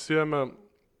pasiėmė,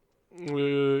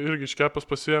 irgi iškepas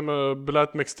pasiėmė,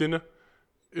 blėt, megztinį.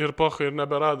 Ir pocha, ir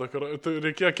neberado. Tai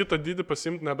reikėjo kitą dydį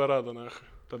pasimti, neberado, na.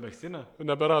 To megztinę?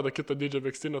 Neberado kitą dydžio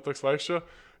megztinio, toks vaikščio.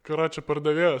 Karočią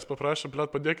pardavėjas paprašė,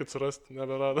 blėt, padėkit surasti,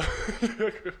 neberado.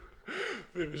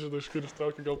 Žinau, iš kur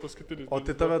ištraukė, gal paskutinis. O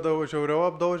tai tave žiauriau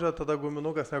apdaužė tada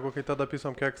guminukas, negu kai tada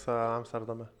pisom keksą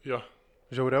Amsterdame. Jo.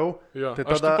 Žiauriau? Jo. Tai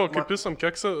Aš tada tipo, kai pisam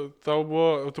keksą, tu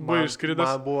buvai išskridęs.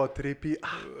 Man buvo 3P.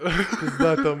 Pizda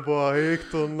tam buvo,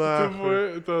 eiktų, na.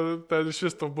 Ten iš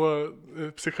vis to buvo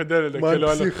psichadelinė Man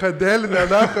kelionė. psichadelinė,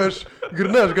 na, aš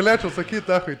galėčiau sakyti,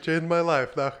 na, čia in my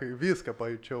life, na, viską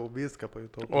pajutau, viską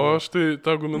pajutau. O aš tai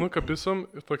tą guminuką pisam,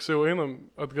 toks jau einam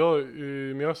atgal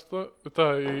į miestą,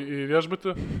 į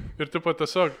viešbutį ir tipo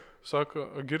tiesiog sako,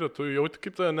 Agirė, tu jauti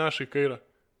kaip tave neša į kairę.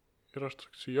 Ir aš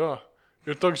toks, jo.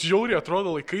 Ir toks žiauriai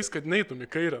atrodo laikais, kad neitum į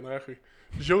kairę, nahai.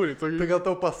 Žiauriai. Tai gal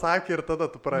tau pasakė ir tada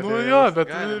tu pradėjai. Nu jo,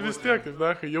 bet vis tiek,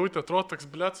 nahai, jauti atrodo toks,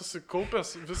 blėt,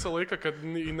 susikaupęs visą laiką, kad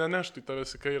neneštų į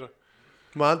tavęs į kairę.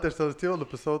 Man tai aš tada tyvo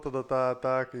nupisau tada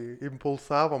tą, kai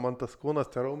impulsavo man tas kūnas,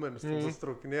 tie raumenis,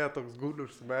 sustraukinėjo toks guliu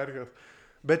užsimerkęs.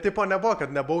 Bet tipo nebuvo, kad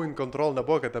nebuvau in control,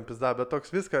 nebuvo, kad ten pizda, bet toks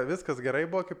viskas gerai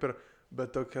buvo kaip ir, bet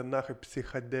tokia, na, kaip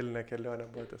psichadelinė kelionė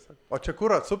buvo tiesiog. O čia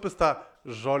kur atsupis tą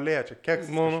žolė, čia kiek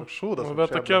šūdas.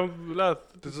 Bet tokie, blėt,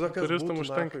 turistam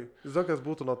užtenka. Zokas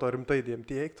būtų nuo to rimtai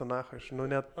DMT eiktų, na, aš, nu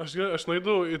net. Aš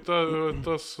naidau į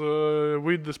tas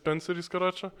weed dispensaries,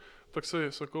 karočią, toksai,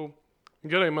 sakau,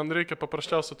 gerai, man reikia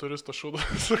paprasčiausio turisto šūdo.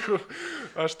 Sakau,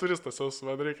 aš turistas esu,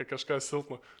 man reikia kažką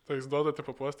silpno. Tai jis duoda, tai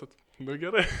paplastat. Nu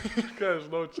gerai, ką aš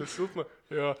žinau, čia silpna.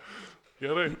 Jo,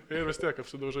 gerai, ir vis tiek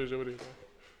apsidaužai žiauriai.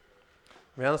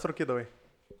 Vienas rūkydavai?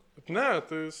 Ne,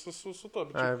 tai su to.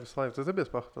 Ai, visą laiką, tai zabės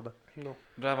pachu tada. Nu.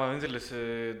 Be, man vienintelis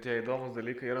tie įdomus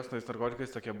dalykai yra su tais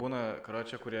narkotikais, tokie būna,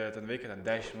 karočią, kurie ten veikia ten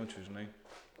 10 minučių, žinai.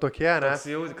 Tokie, ne? Toks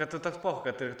jau, kad tu toks pohu,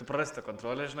 kad tu prarasti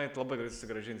kontrolę, žinai, tu labai greitai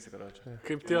susigražinsi, karočią.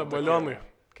 Kaip tie balionai.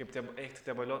 Kaip tie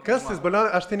balionai. Kas tais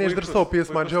balionai? Aš tai neišdrįsau,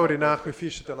 pys man žiauriai, nehui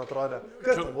fišį ten atrodė.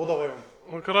 Kas ten būdavo jau?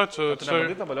 Nu, karočią, Tu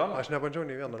nebandai tą balioną? Aš nebandžiau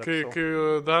nei vieno. Kai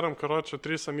darom, karočią,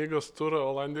 3 amigos turą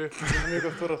Olandijai.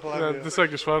 Amigos turas Olandijai.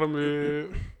 Tiesiog išvarom į...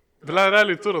 Bля,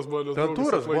 realiai turas buvo. Ten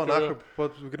turas buvo, na,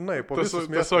 grinai, po visus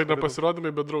miestus. Tiesiog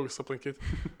nepasirodymai, bet draugus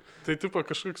aplankyti. Tai tipo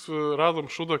kažkoks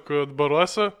radom šūdą, kad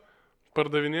baruose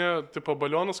pardavinėjo tipo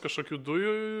balionus kažkokių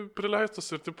dujų prileistus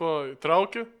ir tipo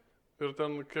traukė. Ir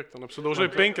ten, kiek ten, apsidaužai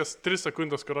 5-3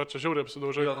 sekundės, karočią, žiauriai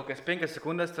apsidaužai. Jo, kokias 5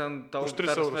 sekundės ten tau... Už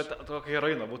 3 eurus. Tokia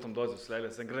heroino būtum dozės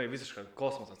leidęs, ten gerai visiškai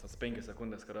kosmosas, tas 5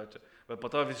 sekundės, karočią. Bet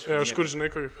po to visiškai... Aš kur žinai,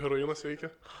 kaip heroinas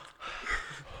veikia?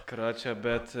 Karočią,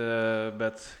 bet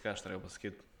ką aš turėjau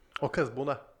pasakyti? O kas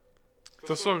būna?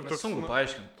 Tiesiog toks... Sunku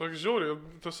paaiškinti. Toks žiauriai,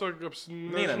 tiesiog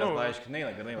neina paaiškinti,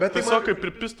 neina. Bet tiesiog kaip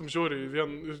pripistum žiauriai,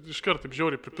 iškart taip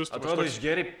žiauriai pripistum. Atrodo,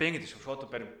 išgeriai 50 šotų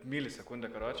per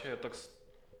milisekundę, karočią, ir toks...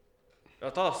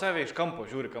 Atrodo, save iš kampo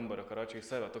žiūri kambario, karočią į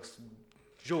save, toks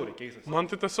žiauriai keistas. Man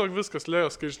tai tiesiog viskas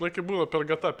lėjos, kai žinai, kaip būna per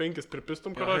gata 5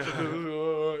 pripistum, karočią,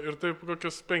 ir taip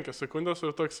kokias 5 sekundės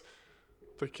ir toks...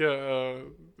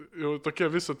 Jau tokie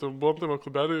visi, tu buvom tame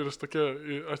klubelį ir tokie,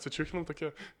 atsičiukinam tokie,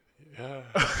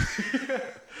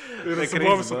 ir jis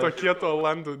buvo visą to kieto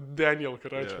Olandų Daniel,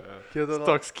 karočią.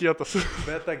 Toks kietas.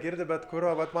 Bet tą girdi, bet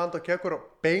man tokie, kur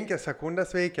 5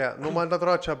 sekundės veikia, nu man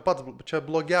atrodo, čia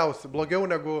blogiau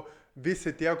negu visi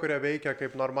tie, kurie veikia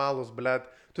kaip normalūs, blėt.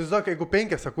 Tu žinok, jeigu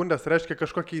 5 sekundės reiškia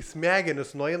kažkokį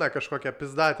smegenis nueina kažkokią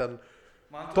pizdą ten.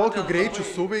 Tokiu greičiu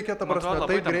suveikia, ta prasme,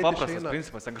 taip greitai paprastas išeina.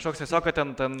 principas, ten kažkoks tiesiog, kad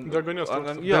ten... Degonės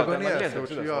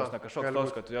trūksta. Kažkoks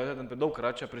tos, kad ten daug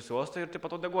račia prisiuosta ir taip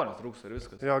pat degonės trūksta ir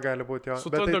viskas. Jo, gali būti, jo. Su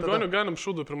to degoniu galim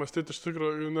šūdų primastyti, iš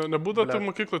tikrųjų, nebūdavo tai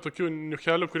mokykloje tokių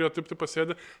niuchelių, kurie taip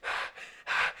pasėdė,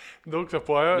 daug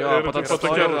kvepuoja ir po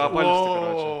tokie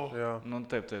apalsti. Nu,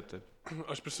 taip.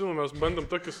 Aš prisimenu, mes bandėm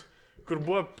tokius, kur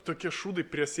buvo tokie šūdai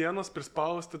prie sienos,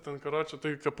 prispausti ten, karočią,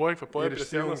 tai kvepuoja prie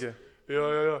sienos.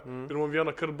 Jo. Ir man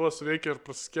vieną kartą buvo suveikę ir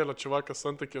prasiskėlė čivakas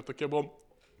antakį, tokie buvom.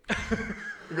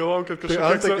 Galvom, kad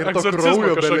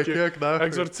kažkokį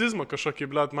egzorcizmą kažkokį,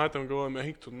 blėt, matėm, galvojame,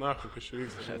 eik tu, nahu, kažkaip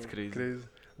vyksta. That's crazy.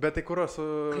 Bet tai kurio su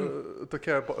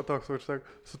tokia, toks,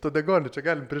 su to degoni, čia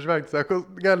galim prižvengti, sako,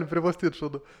 galim privastyti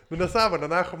šūdų. Nu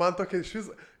nesąmonė, nahu, man tokia iš vis,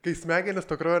 kai smegenis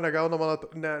to kraujo negauna,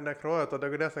 ne kraujo, to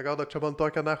degonės negauna, čia man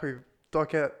tokia, nahu,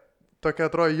 tokia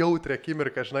atrodo jautrė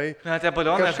akimirka, žinai. Ne, tie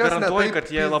balionai, aš garantuoju, kad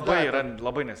jie pizda, yra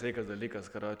labai nesveikas dalykas,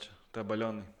 karoči, tie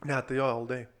balionai. Ne, tai jo,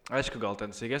 aldai. Aišku, gal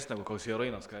ten sveigesnė negu koks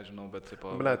heroinas, ką žinau, bet taip...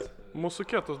 Blet. Mūsų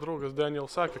kietas draugas Daniel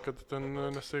sakė, kad ten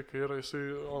nesveikai yra, jisai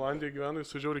Olandijoje gyvena,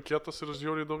 jisai žiauriai kietas ir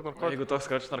žiauriai daug narkotikų.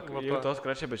 Jeigu toks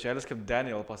kračiai bečelis kaip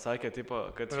Daniel pasakė, tipo,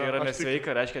 kad čia yra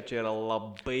nesveika, reiškia, čia yra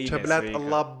labai nesveika. Čia,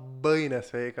 blet, labai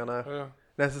nesveika, na. Ja.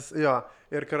 Nes jis, jo,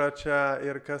 ir karočią,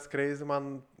 ir kas crazy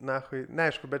man, nahui,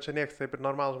 neaišku, bet čia nieks taip ir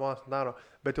normalus žmonės daro,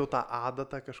 bet jau tą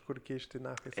adatą kažkur kišti,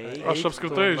 nahui. Aš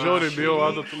apskritai žiauriai bijau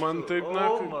adatų, man taip,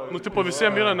 nu, tipo,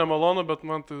 visiems yra nemalonu, bet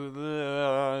man tai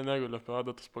negaliu apie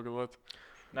adatus pagalvoti.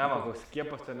 Ne, man koks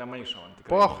skiepas ten nemaišo.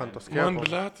 Pohantos skiepas. Man,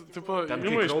 blet, tipo,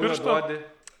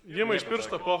 ima iš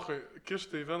piršto pohai,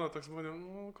 kišti į vieną, toks būnė,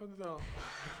 nu, kodėl?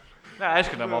 Ne,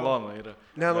 aišku, nemalonu yra.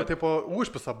 Ne, nu, tipo,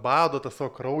 užpisa bado, tas savo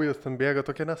kraujas ten bėga,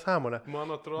 tokia nesąmonė. Man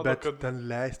atrodo, bet kad... ten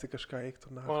leisti kažką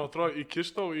eiktų, na. Man atrodo,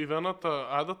 įkištau į vieną tą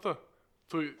adatą,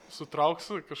 tu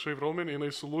sutrauksi kažkaip raumenį,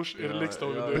 jinai sulūš ir liks tau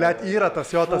viduje. Blet, yra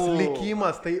tas jo, tas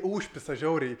likimas, tai užpisa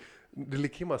žiauriai.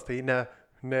 Likimas, tai ne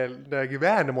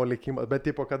gyvenimo likimas, bet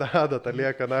tipo, kada adata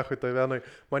lieka, nahui, tai vienai,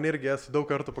 man irgi esu daug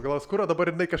kartų pagalvojęs, kur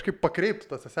dabar jinai kažkaip pakreiptų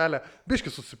tą seselę,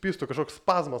 biški susipystų, kažkoks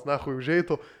spazmas, nahui,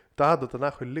 užeitų, tą adatą,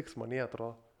 nahui, liks man, jie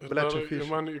atrodo. Blet, čia fiš.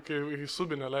 Man, kai į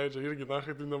subinę leidžia, irgi,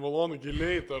 nahui, tai nemalonu,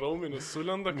 giliai tą raumenį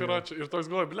sulenda, karočią, ir toks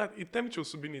galvoja, blet, įtempčiau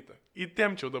subinytę,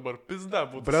 įtempčiau dabar, pizda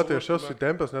būtų. Blet, tai aš esu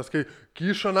įtempęs, nes kai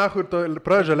kyšo, nahui, ir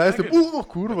pradžia leisti,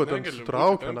 kurva, ten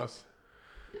sutraukia, na.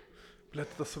 Blet,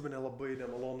 tas subinė labai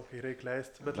nemalonu, kai reikia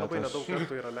leisti, bet labai nedaug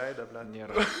kartų yra leidę, blet.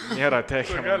 Nėra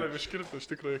technika. Galim iškirpti, iš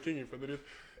tikrųjų, jokingai padaryti.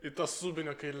 Į tą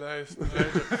subinę, kai leisti,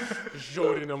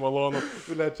 žiauriai nemalonu.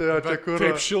 Blet, čia kur.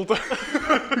 Taip šilta.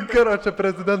 Karo, čia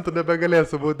prezidentų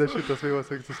nebegalėsiu būti, šitas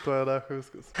vaivas egzistuoja, nahui,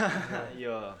 viskas.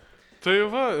 Jo. Tai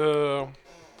va,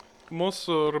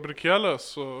 mūsų rubrikėlė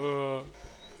su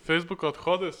Facebook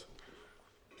athodais,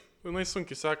 jinai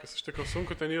sunkiai sekasi, iš tikrųjų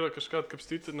sunku ten yra kažką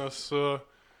atkapstyti, nes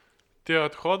tie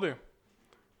athodai,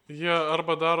 jie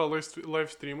arba daro live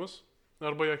streamus,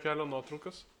 arba jie kelia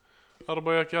nuotraukas,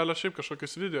 arba jie kelia šiaip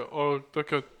kažkokius video, o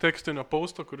tokio tekstinio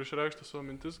pausto, kur išreikšti savo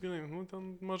mintis, gynai, nu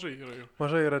ten mažai yra jų.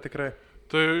 Mažai yra tikrai.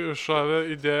 Tai šavė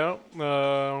idėja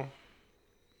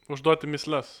užduoti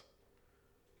misles.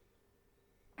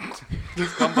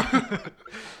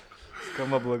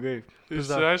 Skamba blogai.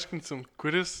 Išsiaiškinsim,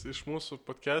 kuris iš mūsų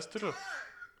podcasterių.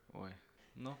 Oi.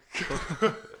 Nu.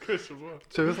 Kas čia buvo?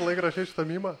 Čia visą laiką rašai šitą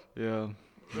mymą? Jo.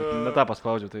 Ne tą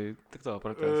paspaudžiu, tai tik tavo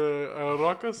pratęs.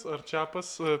 Rokas ar Čiapas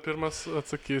pirmas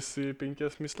atsakys į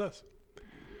 5 misles.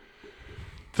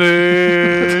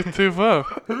 Tai va.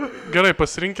 Gerai,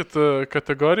 pasirinkit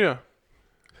kategoriją.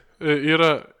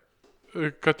 Yra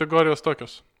kategorijos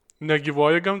tokios.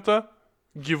 Negyvoji gamta,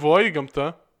 gyvoji gamta,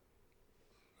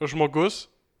 žmogus,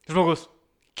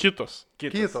 kitos.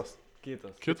 Kitos?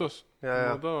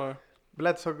 Ja. Nu, davai.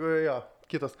 Blet, tiesiog, jo,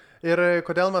 kitos. Ir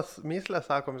kodėl mes myslės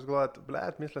sakom, jūs galvojat,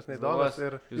 blet, myslės neįdomios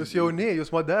ir jūs jauni,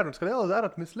 jūs modernus, kodėl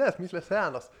darot myslės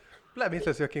senos. Blet,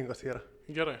 myslės jokingos yra.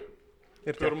 Gerai.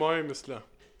 Ir pirmoji mislė.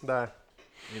 Da.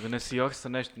 Jeigu nesijoks,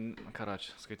 tai nešti,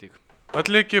 karačią, skaityk.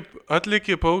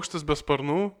 Atlikė paukštis be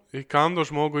sparnų, įkando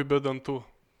žmogui be dantų.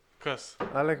 Kas?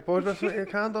 Atlikė paukštis,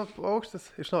 įkando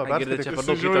paukštis. Iš naujo,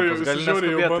 perskaitykite.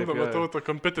 Žiūrėjau, jau bandom, matau tą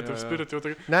competitive spirit.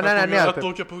 Ne.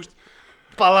 Atplaukė paukštis.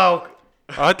 Palauk.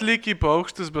 Atlikė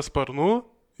paukštis be sparnų,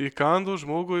 įkando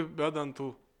žmogui be dantų.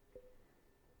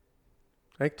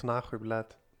 Eik tu nahui,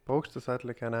 blet. Paukštis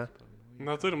atlikė, ne?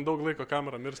 Neturim daug laiko,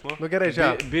 kamera mirs, nu. Nu gerai,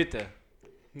 žiūrėk. Bitė.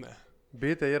 Ne.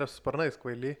 Bitė yra su sparnais,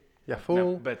 kvaily. Ja,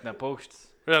 full. Bet ne paukštis.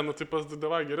 Nu tai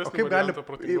pasidavai geresnį. O kaip gali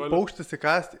paukštis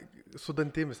įkasti su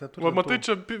dantimis? Va, matai,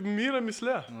 čia myra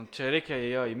mislė. Nu, čia reikia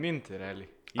jo įminti,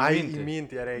 realiai.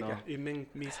 Įminti ją reikia. No.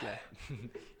 Įmink mislę.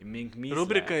 Įmink mislę.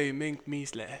 Rubrika įmink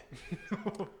mislę.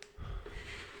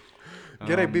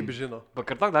 Gerai, Bibi žino.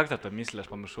 Pakartok dar tą mislę, aš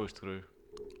pamiršau iš tikrųjų.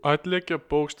 Atlikė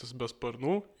paukštis be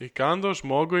sparnų, įkando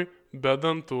žmogui be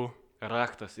dantų.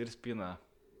 Raktas ir spina.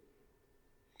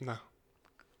 Ne.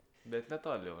 Bet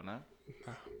netoli jau, ne?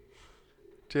 Ne.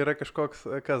 Čia yra kažkoks,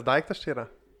 kas daiktas čia yra?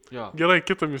 Jo. Gerai,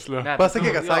 kita mislė.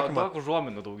 Pasakyk atsakymą. Daug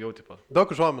užuominų daugiau, tipo. Daug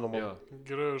užuominų man. Jo.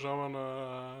 Gerai, užuomina.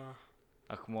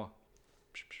 Akmuo.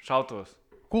 Šautuvas.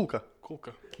 Kulka.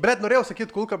 Kulka. Bret, norėjau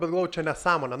sakyti kulka, bet galvoju, čia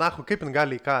nesąmonė. Nahu, kaip jin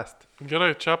gali įkasti?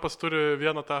 Gerai, Čiapas turi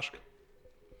 1 tašką.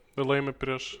 Ir laimi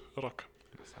prieš Roką.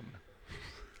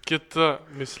 Kita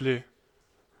mislė.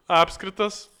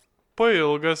 Apskritas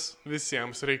pailgas,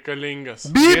 visiems reikalingas.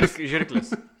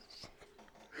 Žirklis.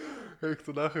 Eik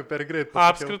tu nahui per greit.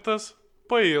 Apskritas,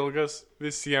 pailgas,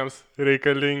 visiems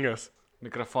reikalingas.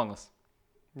 Mikrofonas.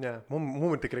 Ne,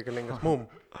 mum tik reikalingas.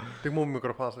 Tik mum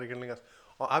mikrofonas reikalingas.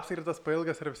 O apskritas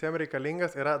pailgas ir visiems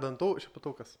reikalingas yra dantų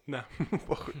šepatukas. Ne.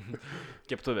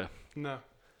 Keptuvė. Ne.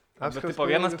 Bet tai po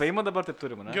vienas paima dabar taip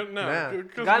turime, ne? Ne.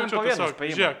 Galim po vienas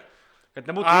paima. Žiūrėk. Kad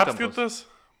nebūtų įtampos. Apskritas,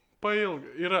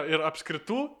 pailgas. Yra ir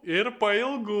apskritų, ir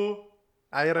pailgų.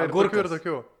 A, yra ir tokių, ir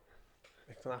tokių.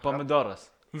 Eik tu nahui. Pomidoras.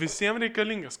 Visiems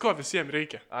reikalingas. Ko visiems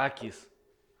reikia? Akys.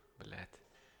 Blet.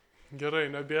 Gerai,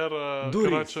 nebėra,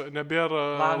 Durys. nebėra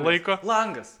laiko.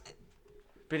 Langas.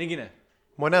 Piniginė.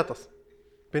 Monetos.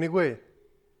 Pinigui.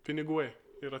 Piniguai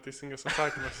yra teisingas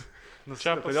atsakymas.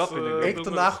 Čia kodėl pinigai? Eik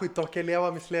tu nahui, tokia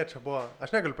lieva mislė čia buvo.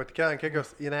 Aš negaliu patikėti, kiek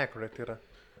jos inaccurate yra.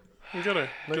 Gerai.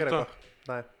 Na gerai, kita.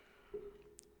 Dai.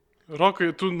 Rokai,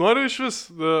 tu nori iš vis,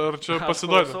 ar čia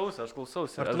pasiduodi? Aš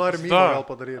klausausi. Ar tu nori mylą Da. gal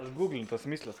padaryti? Aš googlintas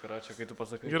myslės, karočią, kai tu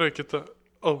pasakai. Gerai, kita.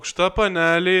 Aukšta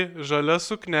panelė, žalia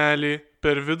suknelė,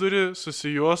 per vidurį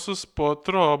susijuosus po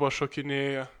trobą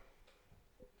šokinėja.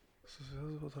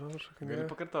 Gali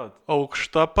pakartauti.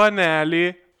 Aukšta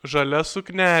panelė, žalia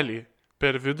suknelė,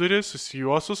 per vidurį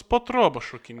susijuosus po trobą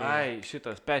šokinėja. Ai,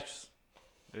 šitas pečius.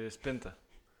 Spinta.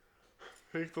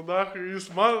 Eik tu dar, jis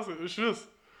man iš vis.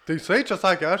 Tai jisai čia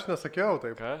sakė, aš nesakiau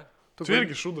taip. Ką? Tu Tu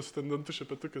irgi šūdas ten dantų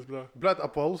šepetukas, ble. Blet,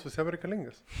 apvalus visiems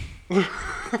reikalingas.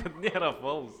 Nėra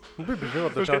apvalus. Taip,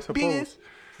 žinau, dažniausiai apvalus.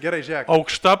 Gerai, žiūrėk.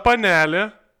 Aukšta panelė,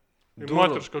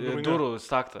 moteriško gaminio. Durų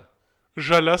staktą.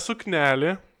 Žalia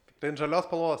suknelė. Tai žalios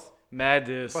spalvos.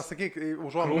 Medis. Pasakyk,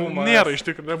 užuomonę. Krūmas. Nėra iš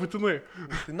tikrųjų, nebūtinai.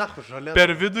 Tai nahu, žalia.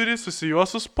 Per vidurį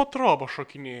susijuosus po trobą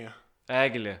šokinėja.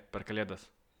 Eglė per kalėdas.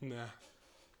 Ne.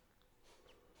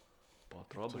 Po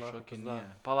trobą šokinėja.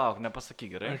 Palauk,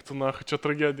 nepasakyk, gerai? Eik tu na, čia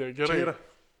tragedija. Gerai. Čia yra.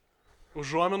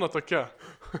 Užuomina tokia.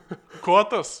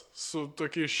 Kotas su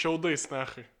tokiais šiaudais,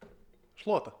 nehai.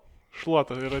 Šluota.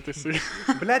 Šluota yra teisingai.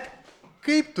 Blet,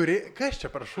 kaip turi, kas čia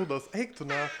per šūdas, eik tu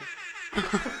nahu.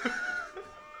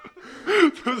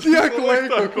 Tiek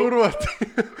laiko kuruoti.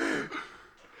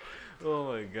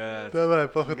 Oh my god. Davai,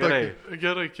 pahutok. Gerai.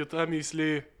 Gerai, kita myslė.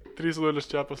 3-0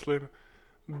 čia paslaimė.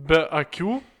 Be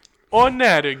akių, o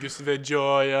neregis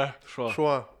vedžioja.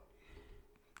 Šuo.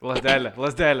 Lasdelė.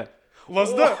 Lasdelė.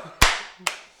 Lasda.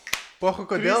 Pahu,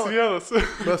 kodėl? 3-1.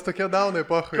 Mes tokie daunai,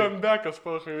 pahu. Comebackas,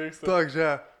 pahai, vyksta. Tok,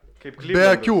 žiūrėk. Kaip Be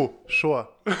Clevelandas. akių, šuo.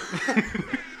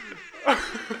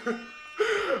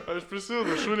 Aš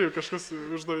prisimenu, šūlį kažkas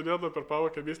uždavinėdavo per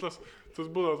pavakę myslės. Tas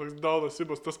būdavo toks daunas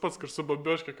įbos, tas pats, kur su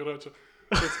babioškė, karočią.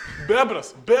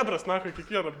 Bebras, na, kai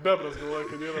kiekvieną bebras galvoja,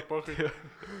 kad yra pahai.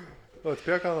 O,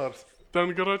 atspėjo ką nors.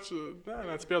 Ten, karočią,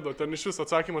 neatspėdavo, ten iš vis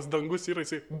atsakymas dangus yra,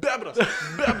 jisai bebras.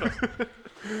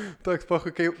 Toks,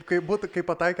 pahu, kai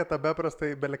pataikė tą bepras,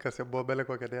 tai belikas jau buvo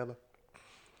beliko kėdėda.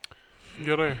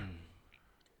 Gerai.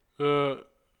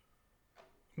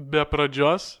 Be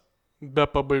pradžios, be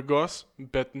pabaigos,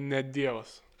 bet ne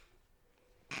dievas.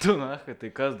 Tu, na,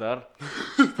 tai kas dar?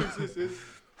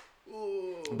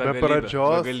 Be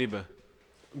pradžios. Begalybė.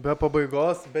 Be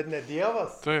pabaigos, bet ne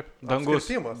dievas. Taip. Dangus.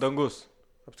 Apskritimas. Dangus.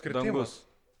 Apskritimas. Dangus.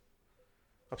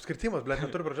 Apskritimas, blet,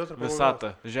 neturi pradžios ir pabaigos.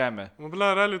 Visata. Žemė. Nu, ble,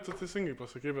 realiai tu teisingai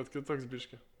pasakai, bet kitoks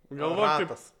biški. Galvok kaip...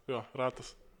 Ratas. Jo,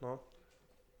 ratas. Nu.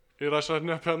 Ir aš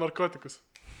ne apie narkotikus.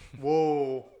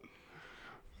 Wow.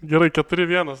 Gerai,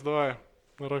 4-1, davai.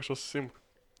 Rakščios susimk.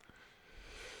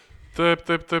 Taip.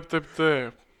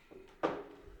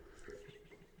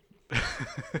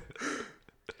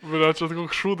 Ble, čia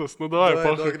koks šūdas, nu davai,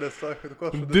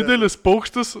 pahai. Didelis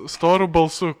paukštis storų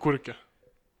balsu kurkia.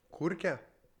 Kurkė?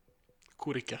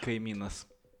 Kurkia. Kaimynas.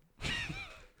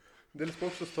 Didelis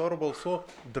paukštis storų balsu.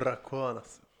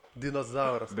 Drakonas.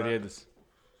 Dinozauras. Briedis.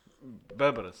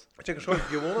 Bebras. Čia kažkoks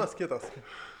gyvūnas kitas.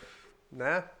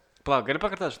 Ne? Palauk, gali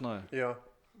pakartoti, aš noriu. Jo.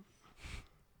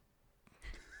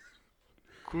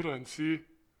 Kur ansi?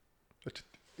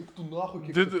 Tu nahu,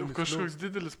 kiek Kažkoks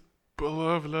didelis...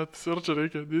 Pala, ble, ar čia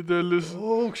reikia? Didelis...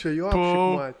 Aukščia, jo, Pau-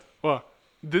 apšikmat. Va,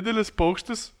 didelis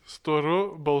paukštis storu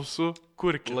balsu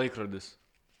kurkia. Laikrodis.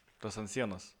 Tas ant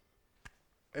sienos.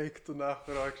 Eik tu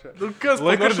nahu, rakščia. Nu kas,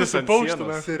 Laikrodis laikrodis ant paukštį, sienos.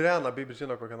 ne? Sirena, bibi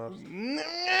žino kokią nors.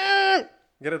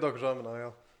 Gerai, daug žomino, jo.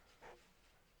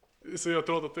 Jisai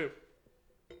atrodo taip.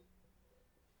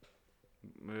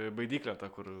 Baidyklė ta,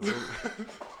 kur...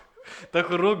 ta,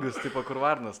 kur rūgus, tipo, kur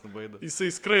varnas nubaido. Jisai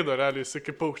skraido realiai, jisai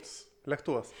kaip paukštis.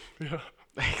 Lėktuvas. Ja.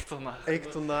 Eik tu, na. Eik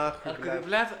tu nahu.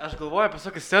 Blet, aš galvoju apie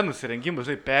tokius senus įrengimus,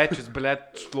 žinai, pečius, blet,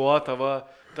 šluota, va.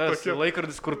 Tas Tokie-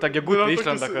 laikrodis, kur ta gegutė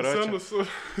išlenda, karočią.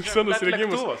 Senus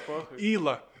regimus. Lėktuvas, pohai.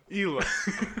 Įla. Įla.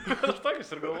 Aš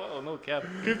tokius ir galvojau, ket.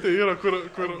 Kaip tai yra, kur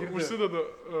užsideda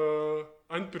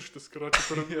antpirštis, Kur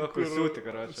siūti,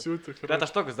 karoči. Siūti, Bet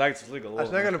aš tokius daiktus visą laiką galvojau.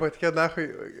 Aš negaliu patikėti, nahui,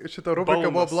 šitą rubriką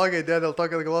buvo blogai idėja dėl to,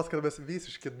 kad galvos, kad mes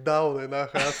visiškai daunai,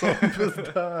 nahui, esame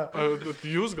pizda.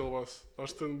 Jūs galvos,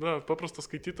 aš ten, paprastas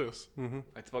skaitytojas.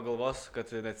 Atva galvos,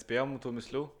 kad neatspėjom tų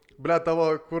mislių. Ble, tavo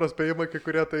kūros spėjimai, kai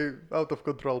kurie tai out of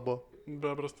control buvo.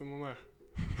 Bebrastai,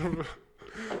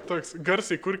 Toks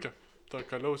garsiai kurkia. Ta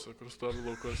kaliausia, kur stovi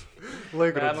laukos.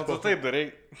 Laikrodis. Tu taip darai.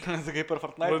 Tai kaip per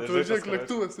Fortnite. Bet važiuok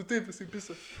lėktuvas, tu taip esi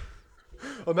pisa.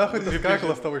 O nahui tas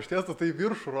kaklas tavo ištiestas, tai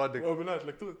viršų rodė. O, blėt,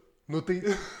 lėktuvas. Nu tai...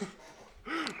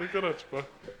 Tai karačiu, pa.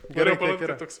 Gerai, kiek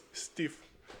yra. Toks Steve.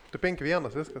 Tu 5-1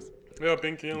 viskas. Jo,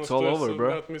 5-1. It's all over,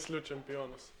 bro. Net mislių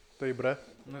čempionas. Tai, bre.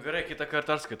 Nu gerai, kitą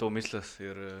kartą aš skaitau mislės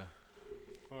ir...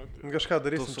 Kažką Tu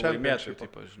darysim su čia. laimėčiai,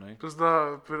 taip, žinai.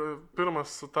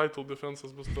 Pirmas title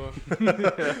defensas bus to.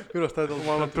 Pirmas title.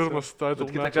 Mano pirmas title.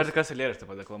 Bet kitą kartą kas eilėraštį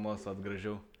padeklamuos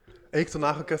atgražiau. Eik su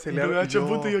nahu, kas Ne, eilėraštis. čia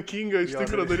būtų jokinga iš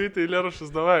tikrųjų daryti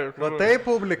eilėraštis davai. Va tai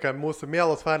publika, mūsų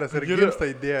mielos fanės ir Gerai. gimsta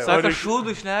idėja. Sako,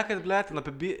 šūdų šnekat, blėtin,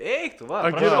 apie... Eik tu, va.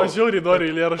 Aš žiauriai noriu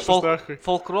eilėraštis davai.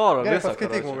 Folkloro, Gerai, visą.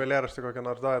 paskaityk mums eilėraštį kokią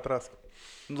nors, davai atrask.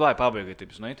 Nu, davai, pabaigai,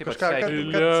 taip, žinai, taip Kažką,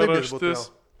 atsisveikinti. Eilėraštis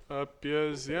apie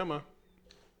žiemą.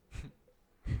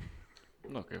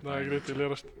 Nu, kaip. Na, greitai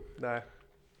eilėraštį. Dai.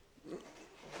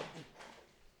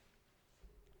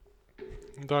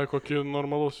 Dai, kokį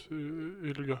normalus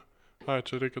ilgio. Ai,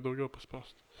 čia reikia daugiau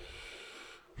paspausti.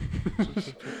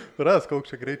 Ras, kauk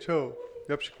čia greičiau.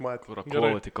 Jopšik matė. Kur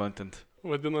Gerai. quality content.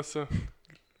 Vadinasi,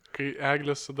 kai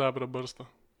eglės sidabra barsto.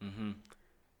 Mhm.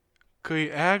 Kai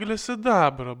eglės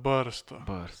sidabra barsto.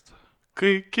 Barsta.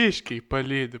 Kai kiškiai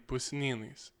palydi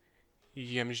pusnynais.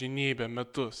 Jiem žinybė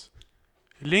metus.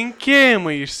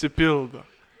 Linkėjimai išsipildo.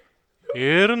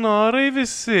 Ir norai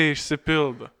visi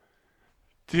išsipildo.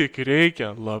 Tik reikia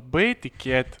labai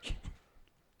tikėti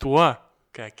tuo,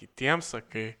 ką kitiems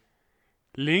sakai.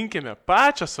 Linkime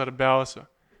pačią svarbiausią,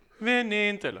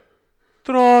 vienintelio,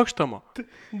 trokštamo,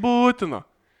 būtino,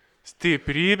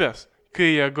 stiprybės,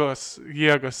 kai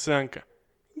jėgos senka,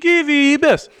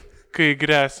 gyvybės, kai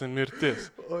grėsia mirtis.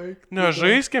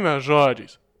 Nežaiskime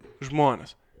žodžiais,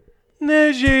 žmonės.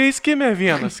 Nežeiskime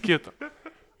vienas kitą.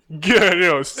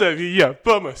 Geriau savyje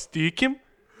pamastykim,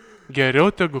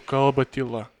 geriau tegu kalba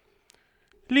tyla.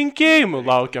 Linkėjimų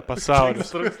laukia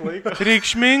pasaulis.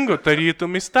 Reikšmingų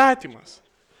tarytum įstatymas.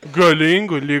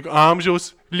 Galingų lyg amžiaus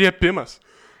liepimas.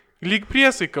 Lyg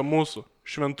priesaika mūsų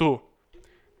šventų.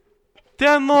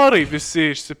 Te norai visi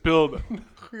išsipildo.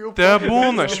 Te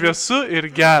būna šviesu ir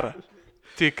gera.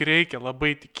 Tik reikia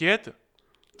labai tikėti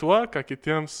tuo, ką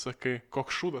kitiems sakai.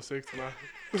 Koks šūdas eikti, na.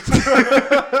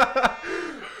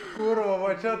 Kurva,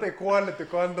 va čia tai quality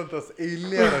contentas,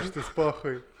 eilėraštis,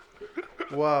 pahui.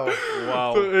 Wow.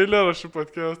 Eilėraščių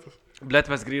podcastas. Blet,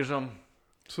 mes grįžom.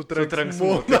 Su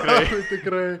trenksmu, tikrai.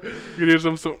 Tikrai.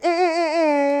 Grįžtam su...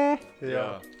 Ja.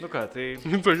 Nu ką, tai...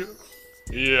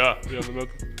 Ja, vienu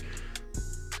metu.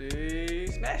 Tai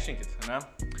smešinkit, ne?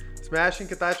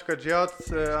 Smešinkit, ačiū, kad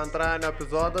žiūrėjot antradienio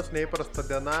epizodas, neįprasta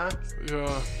diena Jo.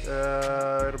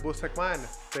 ir bus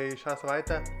sekmadienį. Tai šią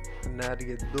savaitę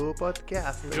netgi 2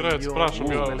 podcastai. Gerai,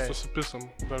 atsiprašom, jo, Neleis. susipisam.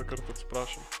 Dar kartą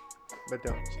atsiprašom. Bet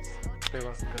jo. Tai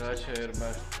va. Ką čia ir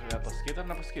mes ją pasakyt ar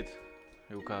nepasakyt?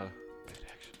 Jau ką?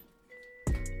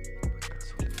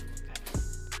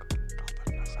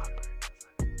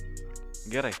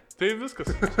 Gerai. Tai viskas.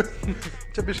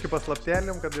 Čia biški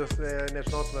paslaptėlim, kad jūs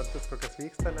nežinotumėt visko, kas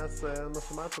vyksta, nes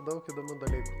nusimato daug įdomių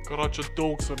dalykų. Karočią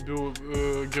daug svarbių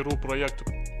gerų projektų.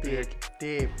 Prieki.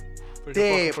 Taip. Tai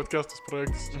Taip. podcastas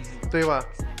projektas. Tai va.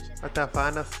 Ate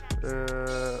fanės.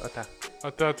 Ate.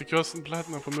 Ate, tikiuosi,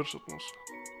 blėt, nepamiršot mūsų.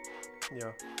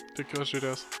 Jo. Tikiuosi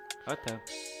žiūrės. Ate.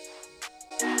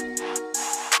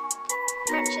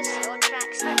 Purchase